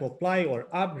try to apply or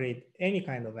upgrade any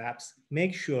kind of apps,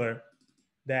 make sure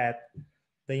that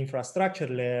the infrastructure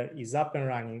layer is up and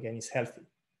running and is healthy.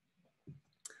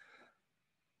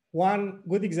 One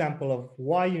good example of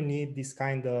why you need this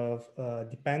kind of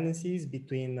dependencies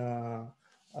between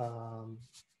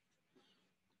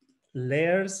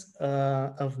layers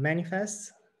of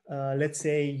manifests. Let's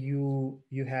say you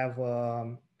have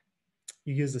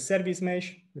you use the service mesh.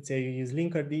 Let's say you use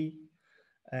Linkerd,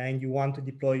 and you want to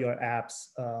deploy your apps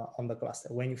on the cluster.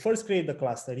 When you first create the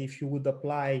cluster, if you would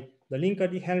apply the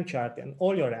Linkerd Helm chart and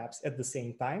all your apps at the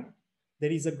same time,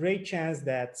 there is a great chance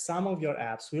that some of your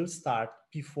apps will start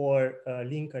before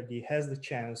Linkerd has the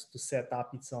chance to set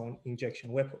up its own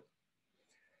injection webhook.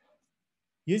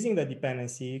 Using the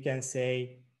dependency, you can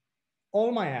say,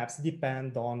 all my apps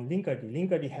depend on Linkerd.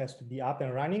 Linkerd has to be up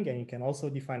and running, and you can also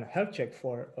define a health check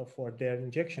for their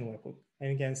injection webhook.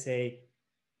 And you can say,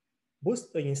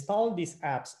 install these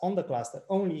apps on the cluster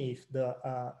only if the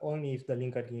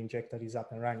Linkerd injector is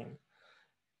up and running.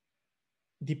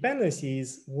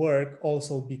 Dependencies work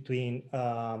also between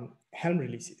Helm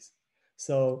releases.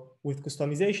 So with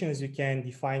customizations, you can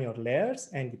define your layers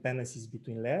and dependencies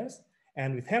between layers.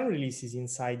 And with Helm releases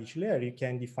inside each layer, you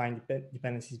can define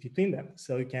dependencies between them.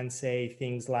 So you can say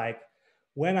things like,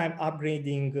 when I'm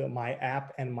upgrading my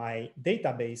app and my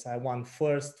database, I want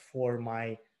first for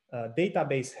my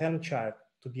database Helm chart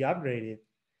to be upgraded,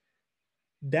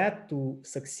 that to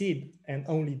succeed, and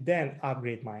only then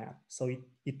upgrade my app. So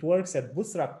it works at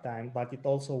bootstrap time, but it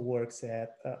also works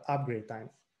at upgrade time.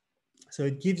 So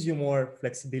it gives you more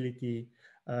flexibility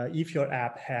if your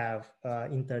app have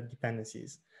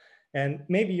interdependencies. And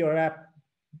maybe your app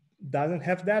doesn't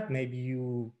have that. Maybe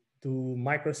you do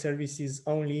microservices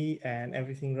only and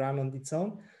everything run on its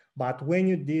own. But when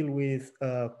you deal with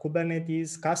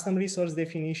Kubernetes custom resource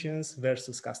definitions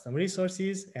versus custom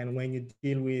resources, and when you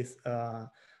deal with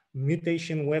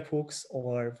mutation webhooks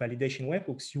or validation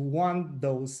webhooks, you want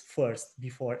those first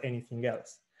before anything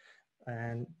else.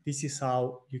 And this is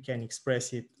how you can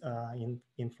express it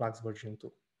in Flux version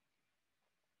 2.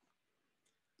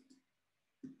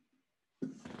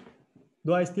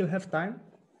 Do I still have time,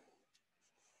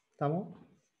 Tamo?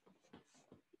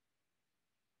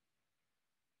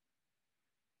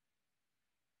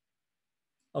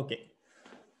 Okay,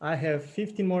 I have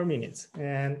 15 more minutes,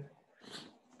 and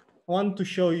I want to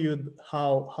show you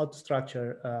how to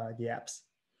structure the apps.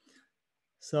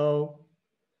 So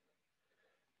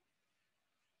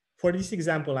for this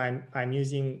example, I'm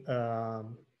using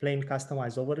plain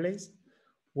customized overlays,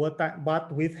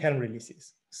 but with Helm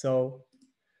releases. So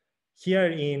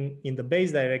here in the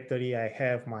base directory, I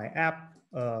have my app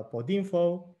pod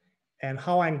info, and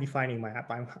how I'm defining my app.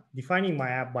 I'm defining my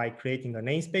app by creating a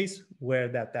namespace where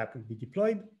that app will be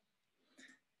deployed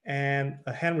and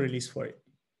a Helm release for it.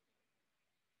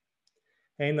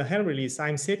 And in the Helm release,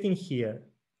 I'm setting here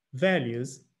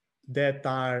values that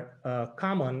are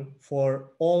common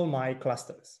for all my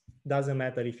clusters. Doesn't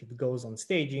matter if it goes on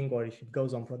staging or if it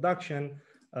goes on production.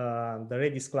 The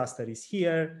Redis cluster is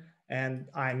here, and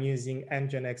I'm using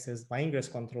Nginx as my ingress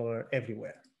controller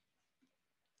everywhere.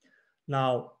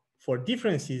 Now, for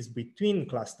differences between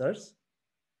clusters,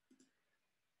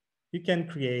 you can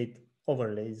create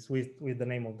overlays with the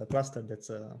name of the cluster.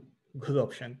 That's a good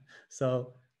option.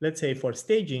 So let's say for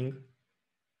staging,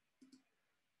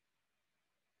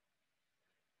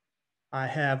 I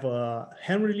have a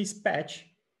Helm release patch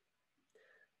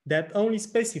that only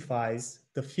specifies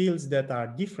the fields that are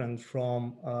different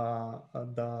from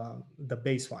the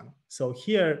base one. So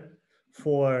here,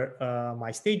 for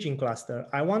my staging cluster,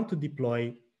 I want to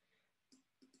deploy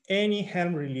any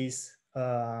Helm release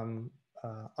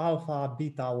alpha,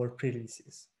 beta, or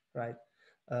pre-releases, right?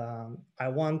 I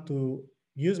want to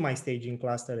use my staging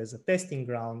cluster as a testing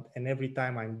ground, and every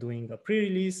time I'm doing a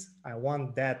pre-release, I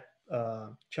want that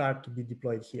chart to be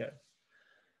deployed here.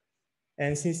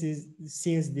 And since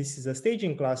this is a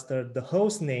staging cluster, the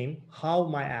host name, how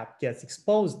my app gets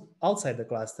exposed outside the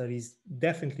cluster, is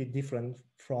definitely different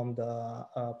from the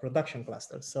production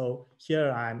cluster. So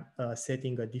here I'm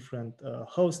setting a different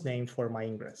host name for my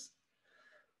ingress.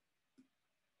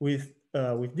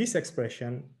 With this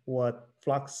expression, what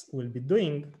Flux will be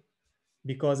doing,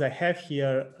 because I have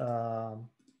here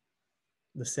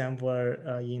the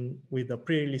server with the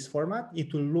pre-release format,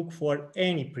 it will look for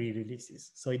any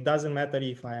pre-releases. So it doesn't matter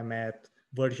if I am at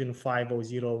version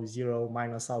 5.0.0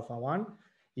 minus alpha 1.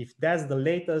 If that's the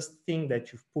latest thing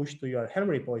that you've pushed to your Helm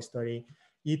repository,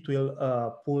 it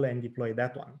will pull and deploy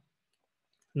that one.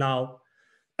 Now,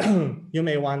 you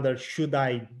may wonder, should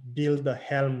I build a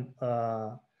Helm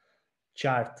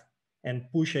chart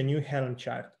and push a new Helm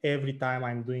chart every time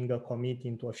I'm doing a commit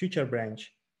into a future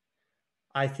branch?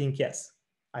 I think yes.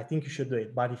 I think you should do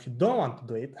it. But if you don't want to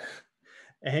do it,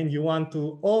 and you want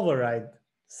to override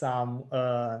some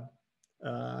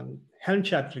Helm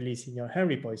chart release in your Helm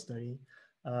repository,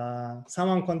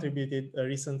 someone contributed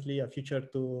recently a feature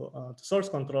to source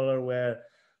controller where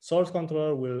source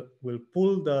controller will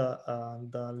pull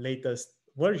the latest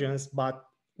versions, but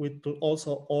it will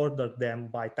also order them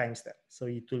by timestamp. So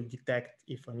it will detect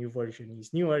if a new version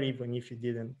is newer, even if you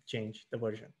didn't change the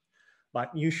version.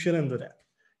 But you shouldn't do that.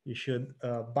 You should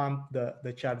bump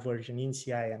the chart version in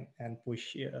CI and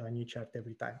push a new chart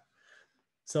every time.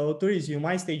 So to resume,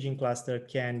 my staging cluster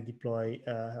can deploy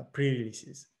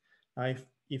pre-releases.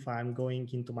 If I'm going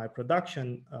into my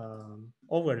production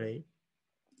overlay,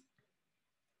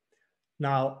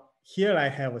 now here I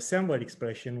have a assembler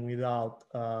expression without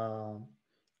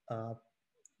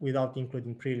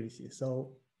including pre-releases.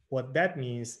 So what that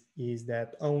means is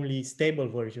that only stable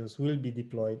versions will be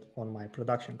deployed on my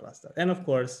production cluster. And of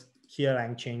course, here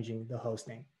I'm changing the host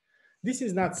name. This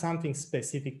is not something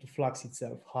specific to Flux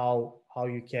itself, how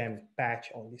you can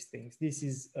patch all these things. This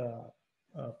is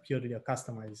purely a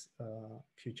customized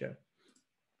feature.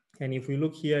 And if we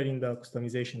look here in the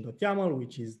customization.yaml,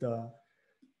 which is the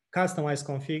customized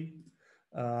config,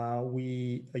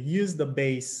 we use the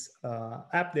base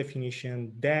app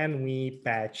definition, then we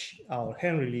patch our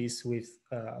Helm release with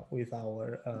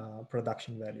our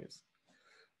production values.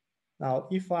 Now,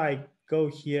 if I go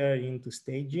here into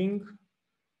staging,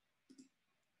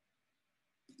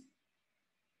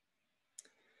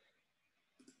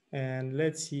 and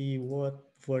let's see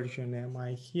what version am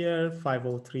I here.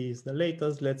 503 is the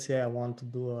latest. Let's say I want to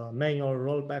do a manual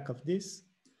rollback of this.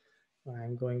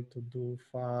 I'm going to do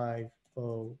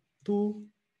 502.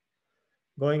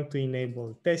 Going to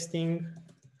enable testing,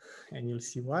 and you'll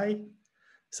see why.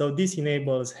 So this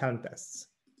enables Helm tests.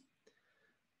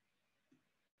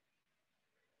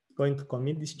 Going to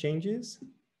commit these changes.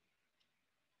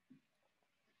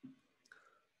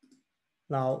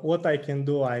 Now, what I can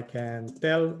do, I can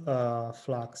tell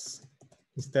Flux,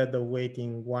 instead of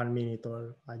waiting 1 minute,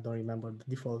 or I don't remember the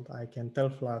default, I can tell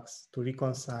Flux to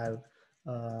reconcile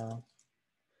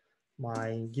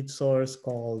my Git source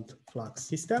called Flux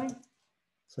system.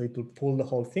 So it will pull the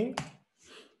whole thing.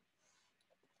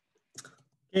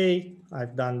 Okay,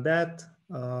 I've done that.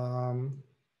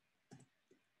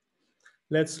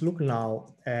 Let's look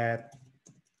now at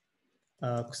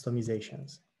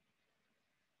customizations.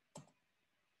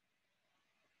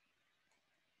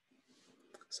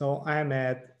 So I'm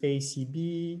at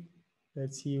ACB.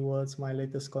 Let's see what's my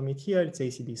latest commit here. It's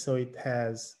ACB, so it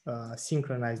has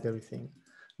synchronized everything.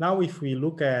 Now, if we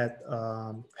look at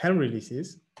Helm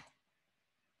releases,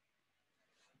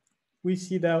 we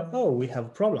see that, oh, we have a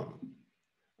problem.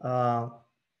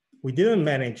 We didn't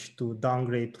manage to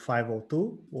downgrade to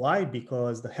 502. Why?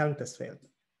 Because the Helm test failed.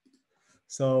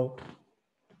 So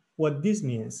what this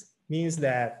means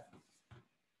that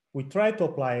we tried to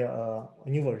apply a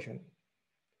new version,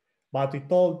 but we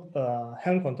told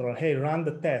Helm controller, hey, run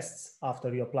the tests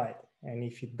after you apply it. And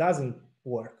if it doesn't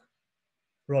work,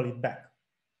 roll it back.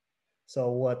 So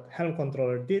what Helm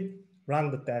controller did,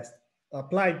 run the test,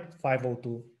 applied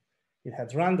 502. It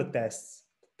had run the tests.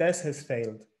 The test has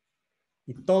failed.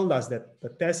 It told us that the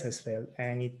test has failed,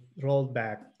 and it rolled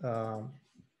back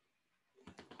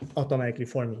automatically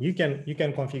for me. You can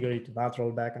configure it to not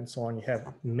roll back and so on. You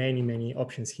have many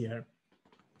options here.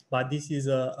 But this is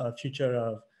a feature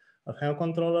of Helm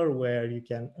controller where you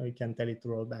can tell it to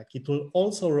roll back. It will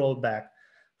also roll back,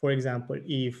 for example,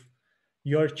 if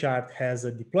your chart has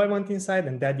a deployment inside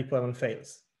and that deployment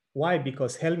fails. Why?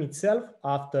 Because Helm itself,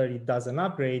 after it does an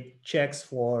upgrade, checks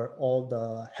for all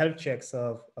the health checks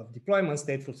of deployment,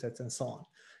 stateful sets, and so on.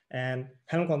 And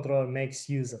Helm controller makes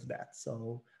use of that.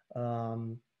 So,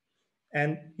 and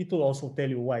it will also tell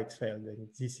you why it failed. And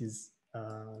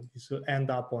this will end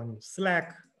up on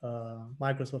Slack,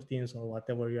 Microsoft Teams, or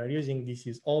whatever you are using. This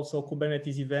is also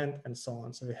Kubernetes event and so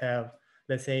on. So you have,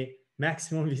 let's say,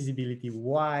 maximum visibility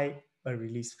why a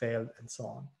release failed and so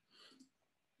on.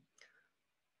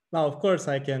 Now, of course,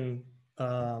 I can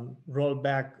roll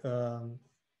back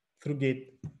through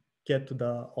Git, get to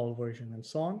the old version and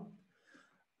so on.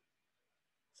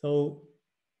 So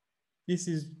this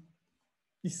is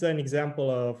an example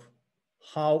of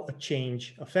how a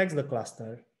change affects the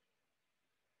cluster.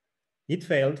 It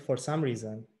failed for some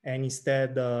reason, and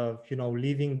instead of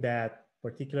leaving that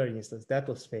particular instance that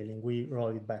was failing, we roll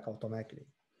it back automatically.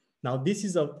 Now, this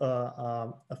is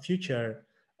a feature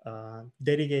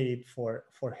dedicated for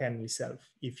Helm itself.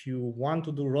 If you want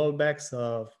to do rollbacks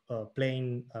of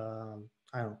plain I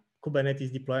don't know,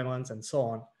 Kubernetes deployments and so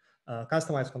on,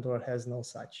 customized controller has no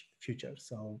such feature.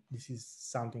 So this is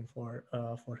something for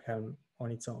Helm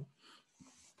on its own.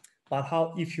 But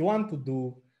how, if you want to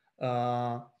do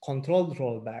controlled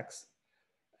rollbacks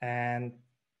and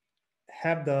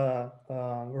have the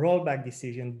rollback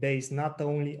decision based not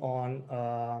only on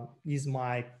is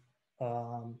my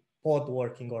pod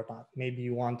working or not. Maybe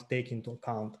you want to take into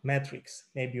account metrics.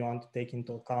 Maybe you want to take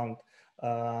into account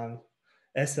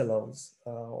SLOs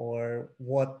or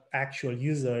what actual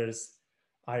users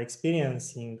are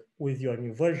experiencing with your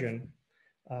new version.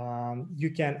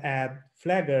 You can add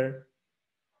Flagger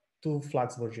to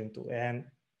Flux version 2. And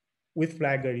with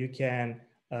Flagger, you can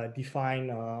define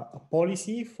a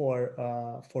policy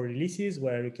for releases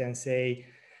where you can say,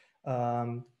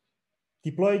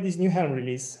 deploy this new Helm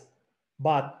release,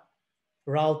 but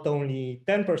route only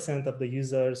 10% of the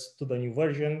users to the new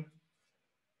version,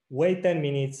 wait 10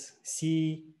 minutes,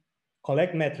 see,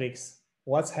 collect metrics,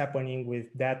 what's happening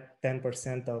with that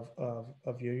 10%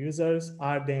 of your users.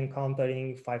 Are they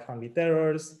encountering 500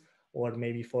 errors or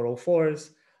maybe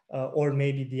 404s? Or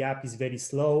maybe the app is very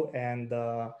slow and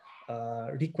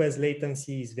request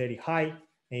latency is very high.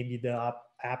 Maybe the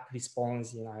app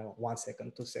responds in 1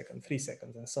 second, 2 seconds, 3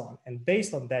 seconds, and so on. And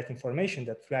based on that information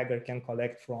that Flagger can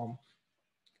collect from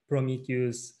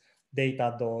Prometheus,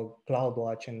 Datadog,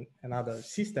 CloudWatch, and other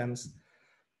systems,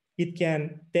 it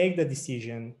can take the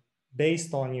decision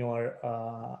based on your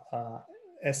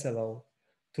SLO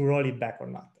to roll it back or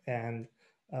not. And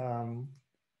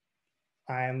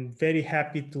I'm very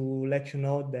happy to let you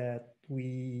know that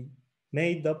we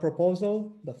made the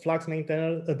proposal, the Flux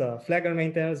maintainers, the Flagger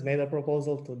maintainers made a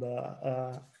proposal to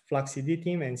the Flux CD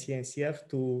team and CNCF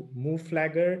to move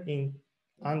Flagger in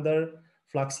under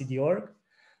Flux CD org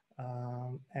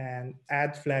and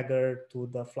add Flagger to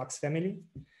the Flux family.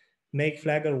 Make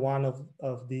Flagger one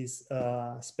of these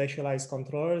specialized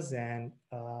controllers and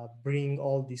bring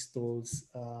all these tools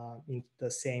into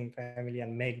the same family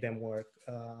and make them work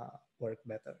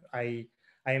better. I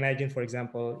imagine, for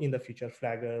example, in the future,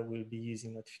 Flagger will be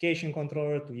using notification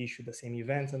controller to issue the same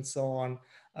events and so on.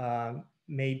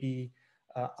 Maybe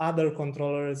other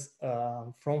controllers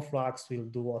from Flux will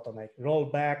do automatic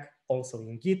rollback also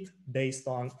in Git based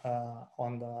on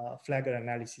the Flagger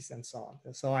analysis and so on.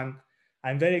 And so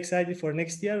I'm very excited for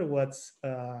next year. What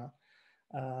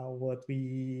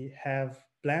we have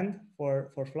planned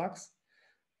for Flux.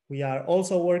 We are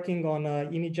also working on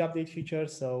an image update feature.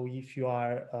 So if you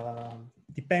are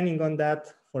depending on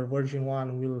that for version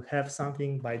 1, we'll have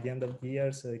something by the end of the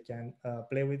year so you can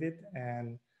play with it.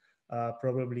 And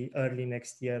probably early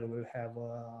next year,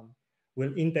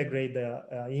 we'll integrate the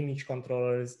image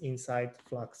controllers inside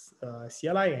Flux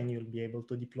CLI, and you'll be able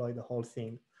to deploy the whole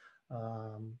thing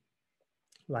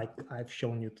like I've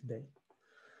shown you today.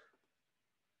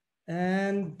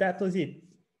 And that was it.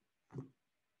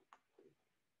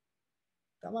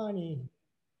 Tamani.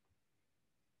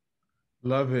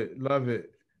 Love it, love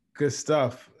it. Good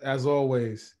stuff, as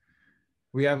always.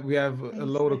 We have a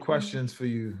load of questions for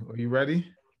you. Are you ready?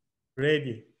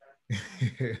 Ready.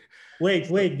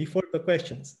 Wait, before the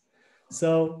questions.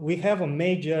 So we have a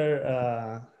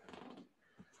major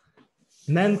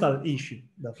mental issue,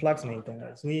 the Flux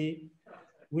maintainers. We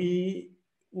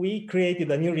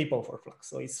created a new repo for Flux.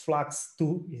 So it's Flux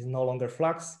 2, is no longer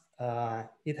Flux.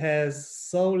 It has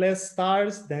so less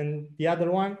stars than the other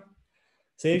one.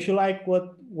 So if you like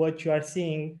what you are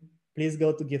seeing, please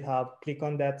go to GitHub, click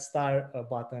on that star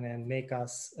button and make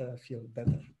us feel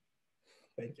better.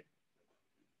 Thank you.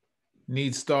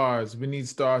 Need stars. We need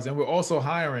stars. And we're also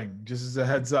hiring, just as a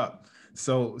heads up.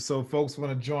 So folks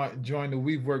want to join the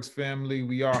Weaveworks family.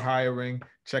 We are hiring.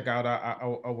 Check out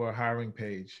our hiring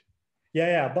page.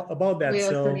 Yeah, about that. We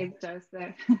also need stars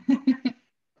there.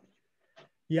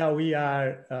 Yeah, we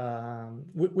are,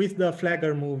 with the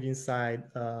Flagger move inside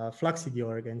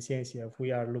Fluxid.org and CNCF,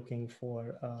 we are looking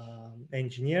for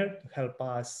engineer to help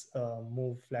us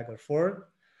move Flagger forward.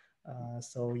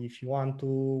 So if you want to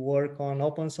work on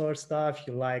open source stuff,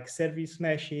 you like service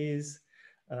meshes,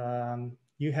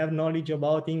 you have knowledge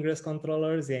about ingress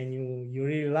controllers and you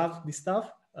really love this stuff,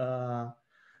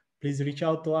 please reach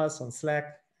out to us on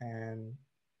Slack, and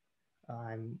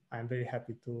I'm very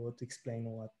happy to explain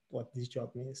what this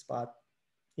job means. But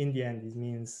in the end, it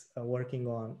means working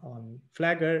on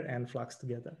Flagger and Flux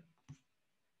together.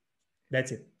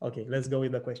 That's it. Okay, let's go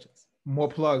with the questions. More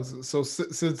plugs. So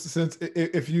since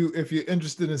if you're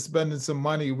interested in spending some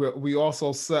money, we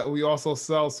also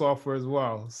sell software as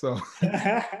well. So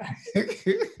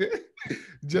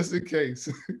just in case.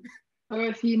 Or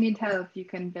if you need help, you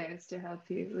can bear us to help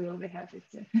you. We will be happy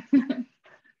to.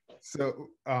 So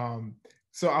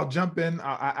I'll jump in.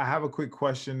 I have a quick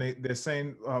question. They're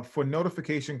saying for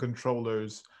notification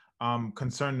controllers,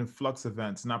 concerning Flux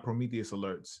events, not Prometheus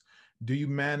alerts. Do you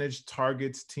manage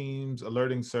targets, teams,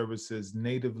 alerting services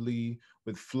natively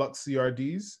with Flux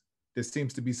CRDs? There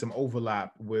seems to be some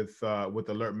overlap with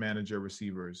Alert Manager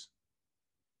receivers.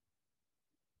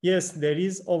 Yes, there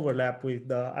is overlap with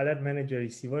the Alert Manager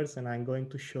receivers, and I'm going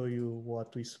to show you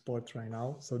what we support right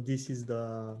now. So this is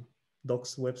the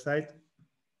docs website.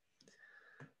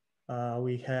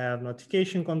 We have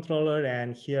notification controller,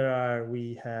 and here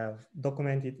we have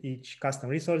documented each custom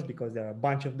resource because there are a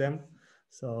bunch of them.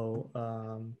 So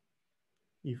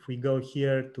if we go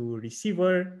here to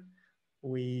receiver,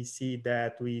 we see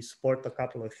that we support a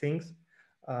couple of things.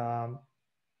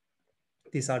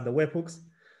 These are the webhooks.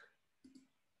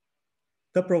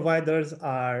 The providers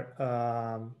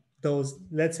are those,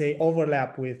 let's say,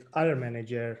 overlap with Alert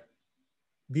Manager,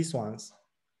 these ones,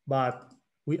 but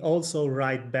we also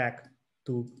write back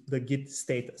to the Git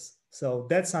status. So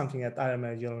that's something that Alert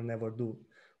Manager will never do.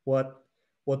 What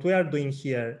we are doing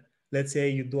here, let's say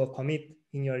you do a commit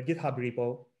in your GitHub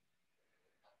repo,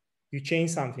 you change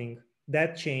something,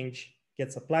 that change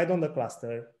gets applied on the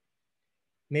cluster,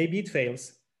 maybe it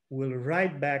fails, we'll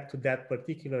write back to that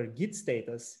particular Git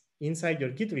status inside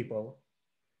your Git repo,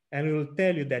 and we will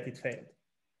tell you that it failed.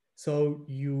 So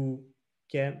you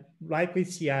can, like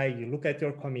with CI, you look at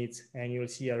your commits and you'll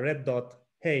see a red dot,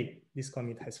 hey, this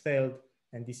commit has failed,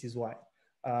 and this is why.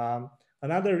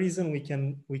 Another reason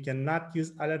we cannot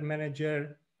use Alert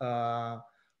Manager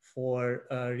for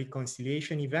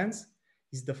reconciliation events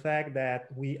is the fact that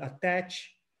we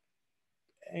attach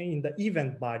in the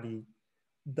event body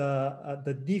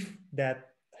the diff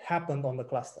that happened on the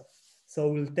cluster. So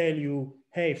we'll tell you,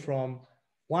 hey, from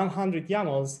 100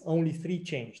 YAMLs, only 3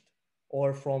 changed.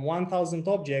 Or from 1,000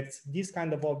 objects, these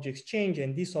kind of objects change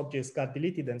and these objects got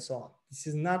deleted and so on. This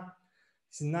is not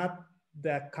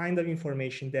the kind of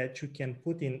information that you can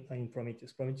put in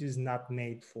Prometheus. Prometheus is not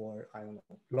made for, I don't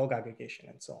know, log aggregation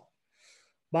and so on.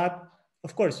 But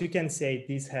of course, you can say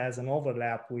this has an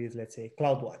overlap with, let's say,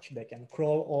 CloudWatch. They can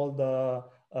crawl all the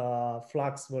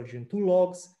Flux version 2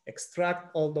 logs,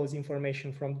 extract all those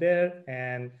information from there,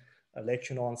 and let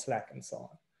you know on Slack and so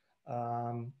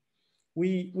on.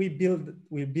 We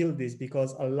build this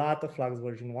because a lot of Flux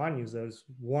version 1 users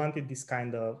wanted this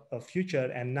kind of feature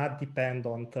and not depend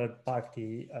on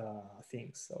third-party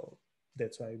things. So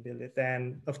that's why we build it.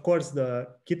 And of course, the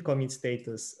Git commit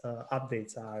status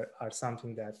updates are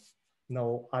something that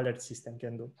no alert system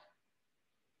can do.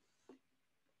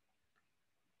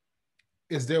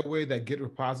 Is there a way that Git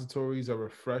repositories are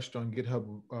refreshed on GitHub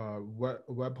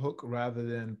webhook rather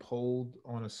than pulled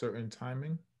on a certain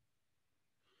timing?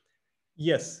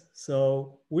 Yes.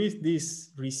 So with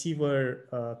this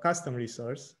receiver custom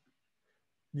resource,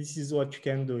 this is what you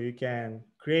can do. You can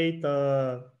create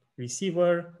a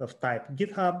receiver of type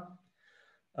GitHub.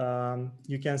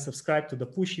 You can subscribe to the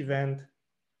push event.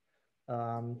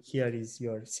 Here is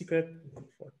your secret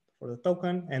for the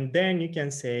token. And then you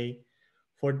can say,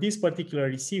 for this particular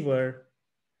receiver,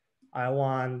 I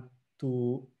want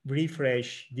to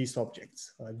refresh these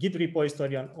objects, a Git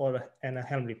repository and a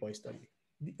Helm repository.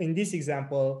 In this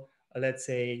example, let's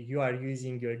say you are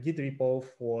using your Git repo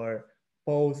for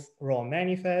both raw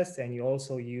manifests, and you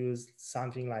also use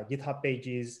something like GitHub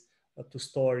Pages to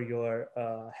store your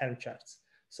Helm charts.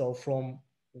 So from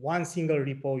one single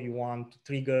repo, you want to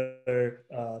trigger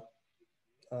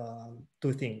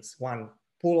 2 things. One,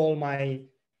 pull all my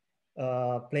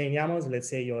plain YAMLs, let's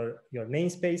say your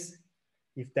namespace.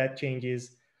 If that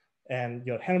changes and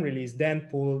your Helm release, then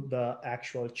pull the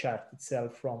actual chart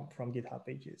itself from GitHub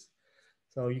Pages.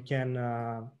 So you can,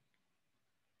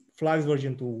 Flux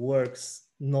version 2 works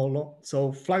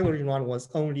so Flux version 1 was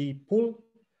only pull.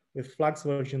 With Flux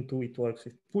version 2, it works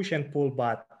with push and pull,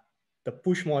 but the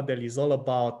push model is all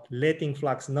about letting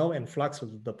Flux know, and Flux will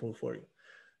do the pull for you.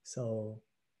 So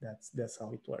that's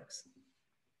how it works.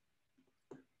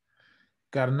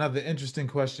 Got another interesting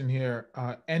question here.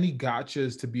 Any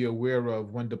gotchas to be aware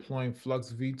of when deploying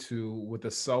Flux v2 with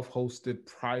a self-hosted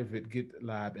private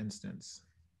GitLab instance?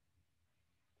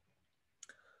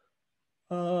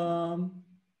 I've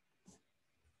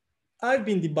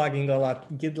been debugging a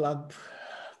lot GitLab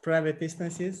private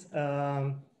instances.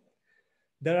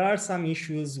 There are some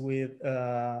issues with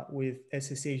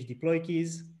SSH deploy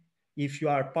keys. If you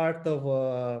are part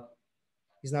of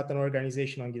it's not an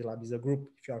organization on GitLab, it's a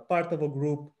group. If you are part of a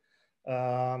group,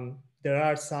 there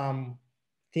are some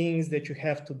things that you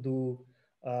have to do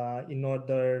in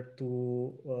order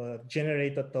to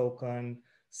generate a token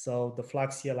so the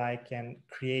Flux CLI can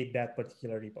create that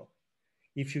particular repo.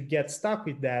 If you get stuck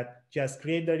with that, just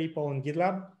create the repo on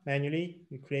GitLab manually.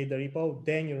 You create the repo,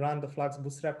 then you run the Flux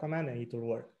bootstrap command and it will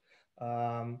work.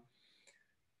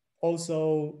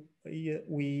 Also,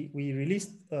 we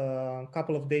released a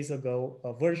couple of days ago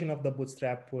a version of the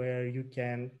Bootstrap where you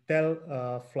can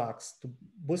tell Flux to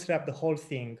bootstrap the whole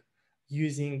thing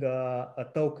using a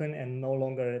token and no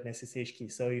longer an SSH key.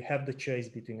 So you have the choice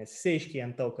between SSH key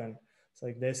and token. So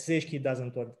if the SSH key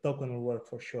doesn't work, the token will work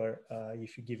for sure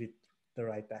if you give it the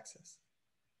right access.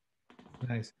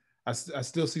 Nice. I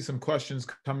still see some questions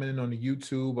coming in on the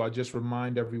YouTube. I'll just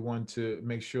remind everyone to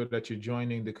make sure that you're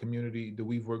joining the community, the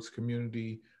Weaveworks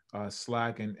community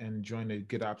Slack, and join the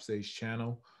GitOps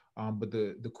channel. But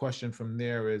the question from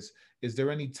there is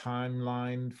there any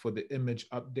timeline for the image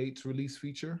updates release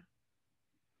feature?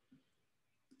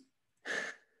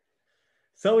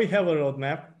 So we have a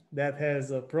roadmap that has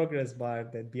a progress bar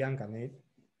that Bianca made.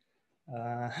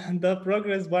 The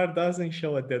progress bar doesn't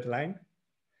show a deadline.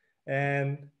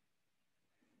 And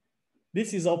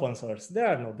this is open source. There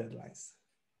are no deadlines.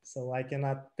 So I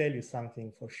cannot tell you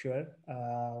something for sure.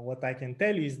 What I can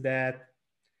tell you is that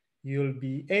you'll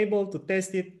be able to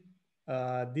test it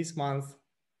this month,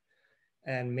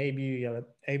 and maybe you're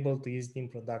able to use it in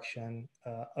production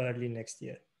early next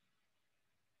year.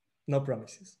 No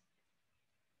promises.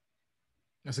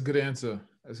 That's a good answer.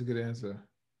 That's a good answer.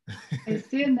 I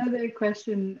see another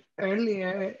question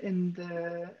earlier in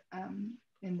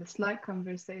the Slack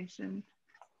conversation.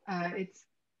 It's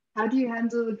how do you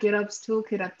handle GitOps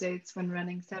toolkit updates when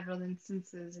running several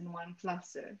instances in one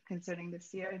cluster concerning the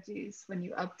CRDs when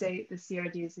you update the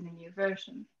CRDs in a new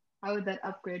version? How would that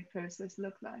upgrade process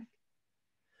look like?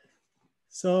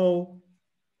 So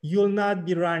you'll not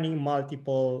be running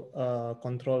multiple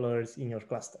controllers in your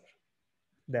cluster.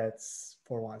 That's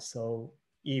for one. So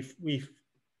if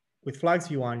with Flux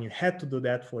V1, you had to do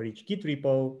that for each Git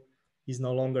repo, is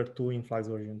no longer 2 in Flux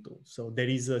version 2. So there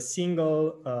is a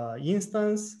single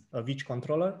instance of each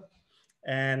controller,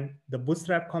 and the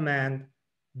bootstrap command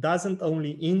doesn't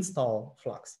only install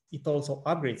Flux, it also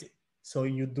upgrades it. So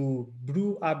you do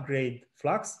brew upgrade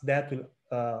Flux, that will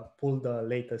pull the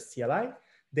latest CLI.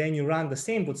 Then you run the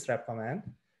same bootstrap command,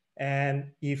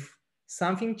 and if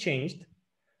something changed,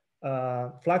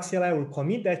 Flux CLI will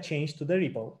commit that change to the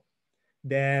repo.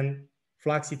 Then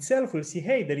Flux itself will see,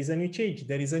 hey, there is a new change.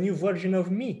 There is a new version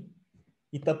of me.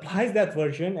 It applies that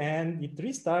version and it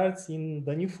restarts in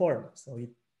the new form. So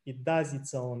it does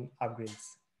its own upgrades,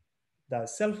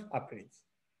 does self-upgrades.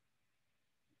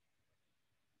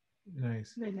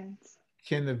 Nice. Very nice.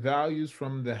 Can the values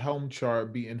from the Helm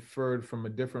chart be inferred from a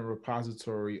different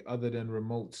repository other than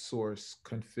remote source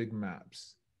config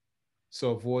maps?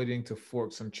 So avoiding to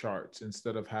fork some charts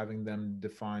instead of having them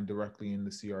defined directly in the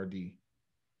CRD.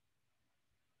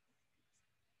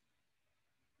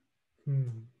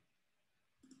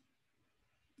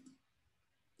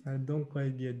 I don't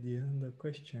quite get the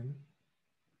question.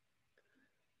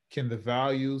 Can the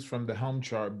values from the Helm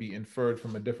chart be inferred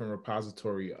from a different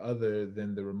repository other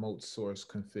than the remote source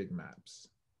config maps?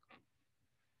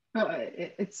 Oh,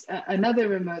 it's another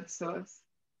remote source.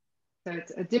 So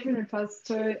it's a different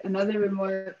repository, another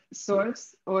remote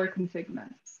source, or config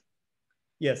maps.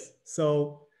 Yes,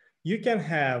 so you can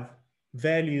have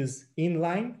values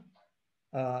inline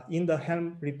in the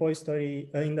Helm repository,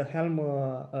 in the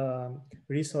Helm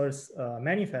resource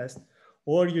manifest,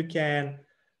 or you can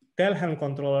tell Helm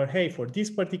controller, hey, for this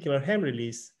particular Helm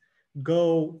release,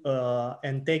 go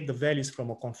and take the values from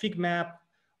a config map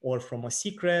or from a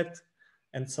secret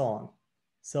and so on.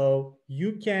 So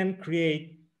you can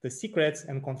create the secrets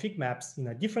and config maps in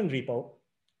a different repo,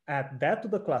 add that to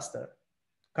the cluster.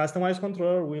 Customized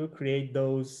controller will create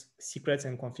those secrets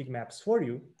and config maps for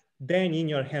you. Then in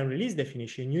your Helm release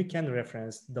definition, you can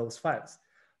reference those files.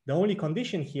 The only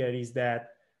condition here is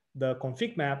that the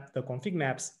config map, the config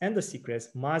maps, and the secrets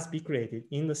must be created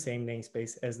in the same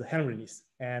namespace as the Helm release.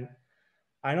 And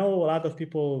I know a lot of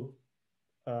people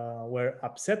were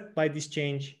upset by this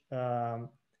change,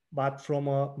 but from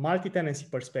a multi-tenancy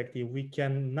perspective, we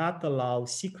cannot allow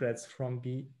secrets from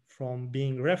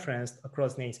being referenced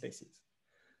across namespaces.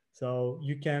 So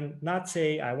you can not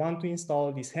say, I want to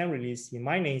install this Helm release in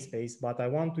my namespace, but I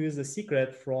want to use the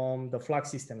secret from the Flux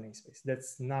system namespace.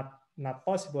 That's not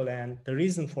possible. And the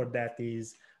reason for that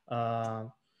is,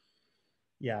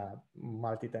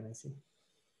 multi-tenancy.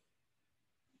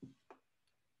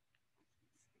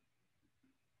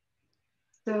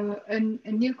 So a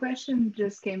new question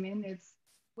just came in. It's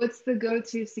what's the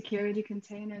go-to security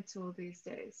container tool these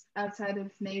days, outside of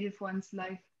native ones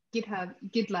like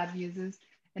GitLab uses,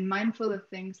 and mindful of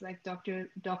things like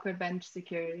Docker bench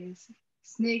securities,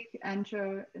 Snyk,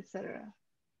 Antro, etc.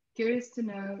 Curious to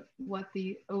know what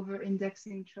the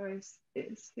over-indexing choice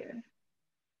is here.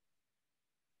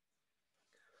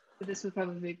 So this will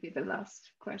probably be the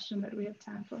last question that we have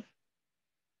time for.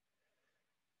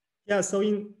 Yeah, so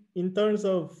in terms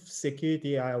of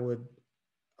security,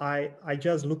 I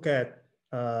just look at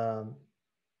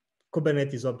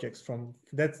Kubernetes objects from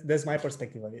that's my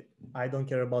perspective of it. I don't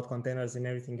care about containers and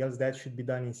everything else. That should be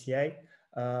done in CI.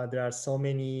 There are so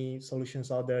many solutions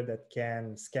out there that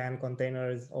can scan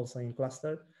containers also in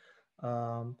cluster.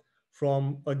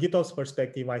 From a GitOps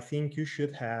perspective, I think you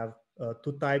should have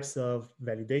two types of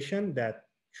validation that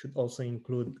should also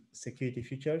include security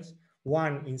features.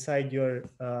 One, inside your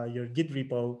Git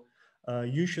repo,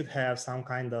 you should have some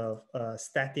kind of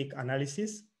static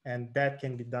analysis, and that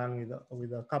can be done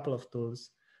with a couple of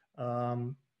tools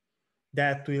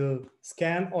that will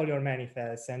scan all your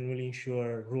manifests and will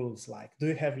ensure rules like, do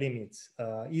you have limits?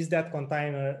 Is that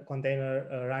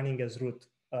container running as root?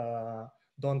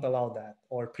 Don't allow that,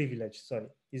 or privilege, sorry.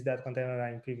 Is that container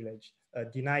running privilege?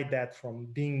 Deny that from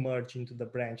being merged into the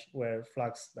branch where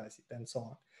Flux does it, and so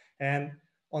on. And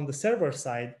on the server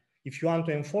side, if you want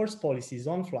to enforce policies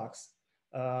on Flux,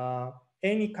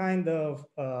 any kind of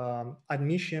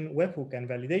admission webhook and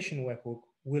validation webhook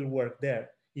will work there.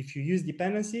 If you use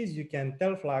dependencies, you can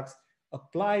tell Flux,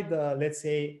 apply the, let's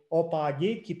say, OPA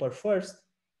gatekeeper first,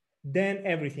 then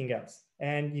everything else.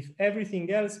 And if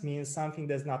everything else means something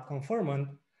that's not conformant,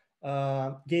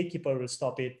 gatekeeper will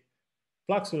stop it.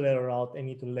 Flux will error out and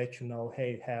it will let you know,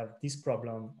 hey, have this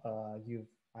problem. You've,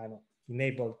 I don't know,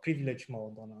 enabled privilege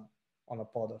mode on a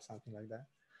pod or something like that.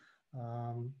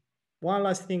 One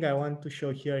last thing I want to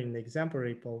show here in the example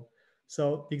repo.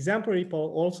 So the example repo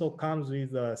also comes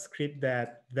with a script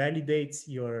that validates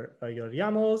your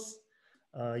YAMLs.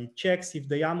 It checks if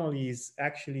the YAML is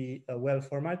actually well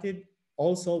formatted.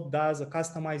 Also does a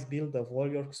customized build of all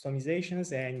your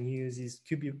customizations and uses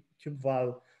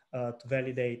kubeval to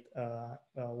validate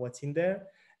what's in there.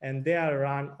 And they are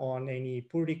run on any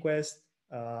pull request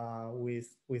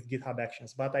with GitHub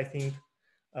Actions. But I think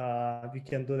we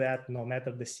can do that no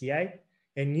matter the CI.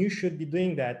 And you should be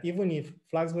doing that even if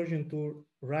Flux version 2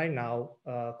 right now,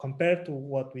 compared to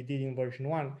what we did in version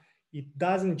 1, it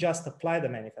doesn't just apply the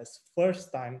manifest.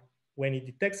 First time, when it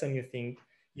detects a new thing,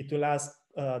 it will ask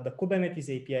the Kubernetes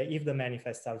API if the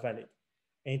manifests are valid.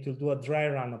 And it will do a dry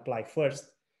run apply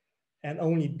first, and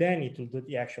only then it will do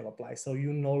the actual apply. So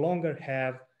you no longer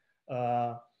have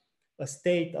a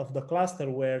state of the cluster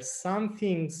where some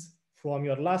things from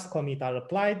your last commit are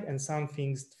applied and some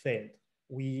things failed.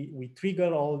 We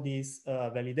trigger all these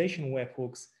validation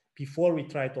webhooks before we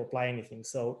try to apply anything.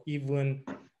 So even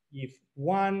if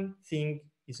one thing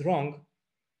is wrong,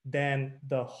 then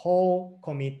the whole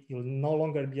commit will no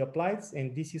longer be applied.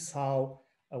 And this is how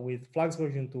with Flux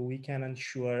version 2, we can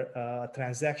ensure a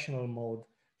transactional mode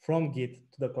from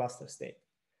Git to the cluster state.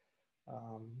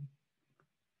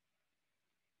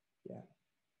 Yeah.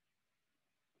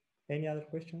 Any other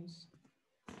questions?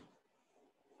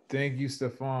 Thank you,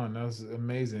 Stefan. That was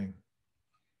amazing.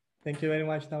 Thank you very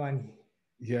much, Tawani.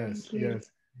 Yes,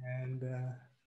 yes. And